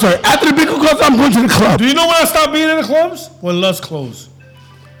Queens concert. After the Big Queens concert, I'm going to the club. Do you know when I stopped being in the clubs? When Lust closed.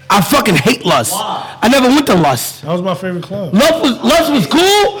 I fucking hate Lust. I never went to Lust. That was my favorite club. Lust was cool,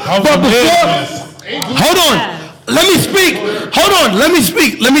 I was but amazed. before, hold on, let me speak. Hold on, let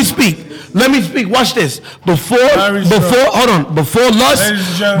me speak. Watch this. Before Ladies and gentlemen.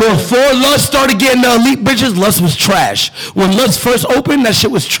 Before Lust started getting the elite bitches, Lust was trash. When Lust first opened, that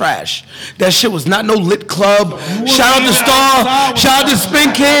shit was trash. That shit was not no lit club. Shout out to Star. Shout out to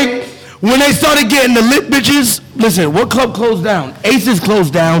Spin King. When they started getting the lit bitches, listen, what club closed down? Aces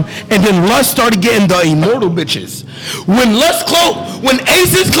closed down, and then Lust started getting the immortal bitches. When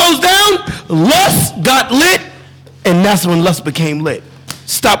Aces closed down, Lust got lit, and that's when Lust became lit.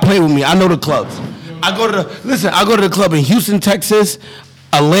 Stop playing with me. I know the clubs. I go to the club in Houston, Texas,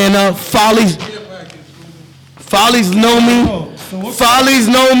 Atlanta, Follies. Follies know me. Follies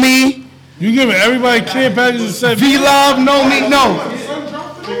know me. You giving everybody care packages and said V-Love know me. No.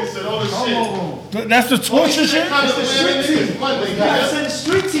 Nigga said all this shit. that's the torture shit? That's the street team. Send the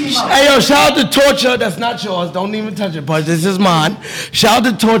street team out. Hey, yo, shout out to Torture. That's not yours. Don't even touch it, Pudge. This is mine. Shout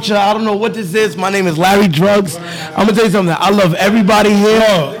out to Torture. I don't know what this is. My name is Larry Drugs. I'm going to tell you something. I love everybody here.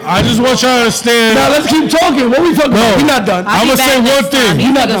 Yo, I just want y'all to understand. Now, let's keep talking. What we talking about? We're not done. I'm going to say one thing.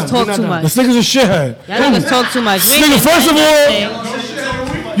 These not niggas done. talk too much. This nigga's a shithead. Y'all niggas talk too much. This nigga, first of all,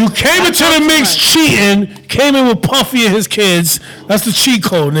 you came into the mix cheating, came in with Puffy and his kids. That's the cheat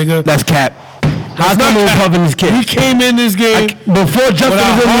code, nigga. That's cap. How come we're puffing this kid? He came in this game Before Justin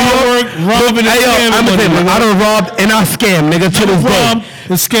was in New York, robbing and scamming. I'm gonna say, I done robbed and I scammed, nigga, to this day. Robbed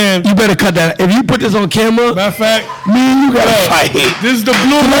and scammed. You better cut that. If you put this on camera, Matter of fact, me and you gotta fight. this is the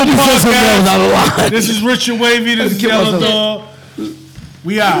Blue I Moon just said something that was out of Podcast. line. This is Richard Wavy. This is Give Yellow us a- Dog.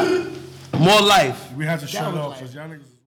 We out. More life. We have to shut off because y'all niggas.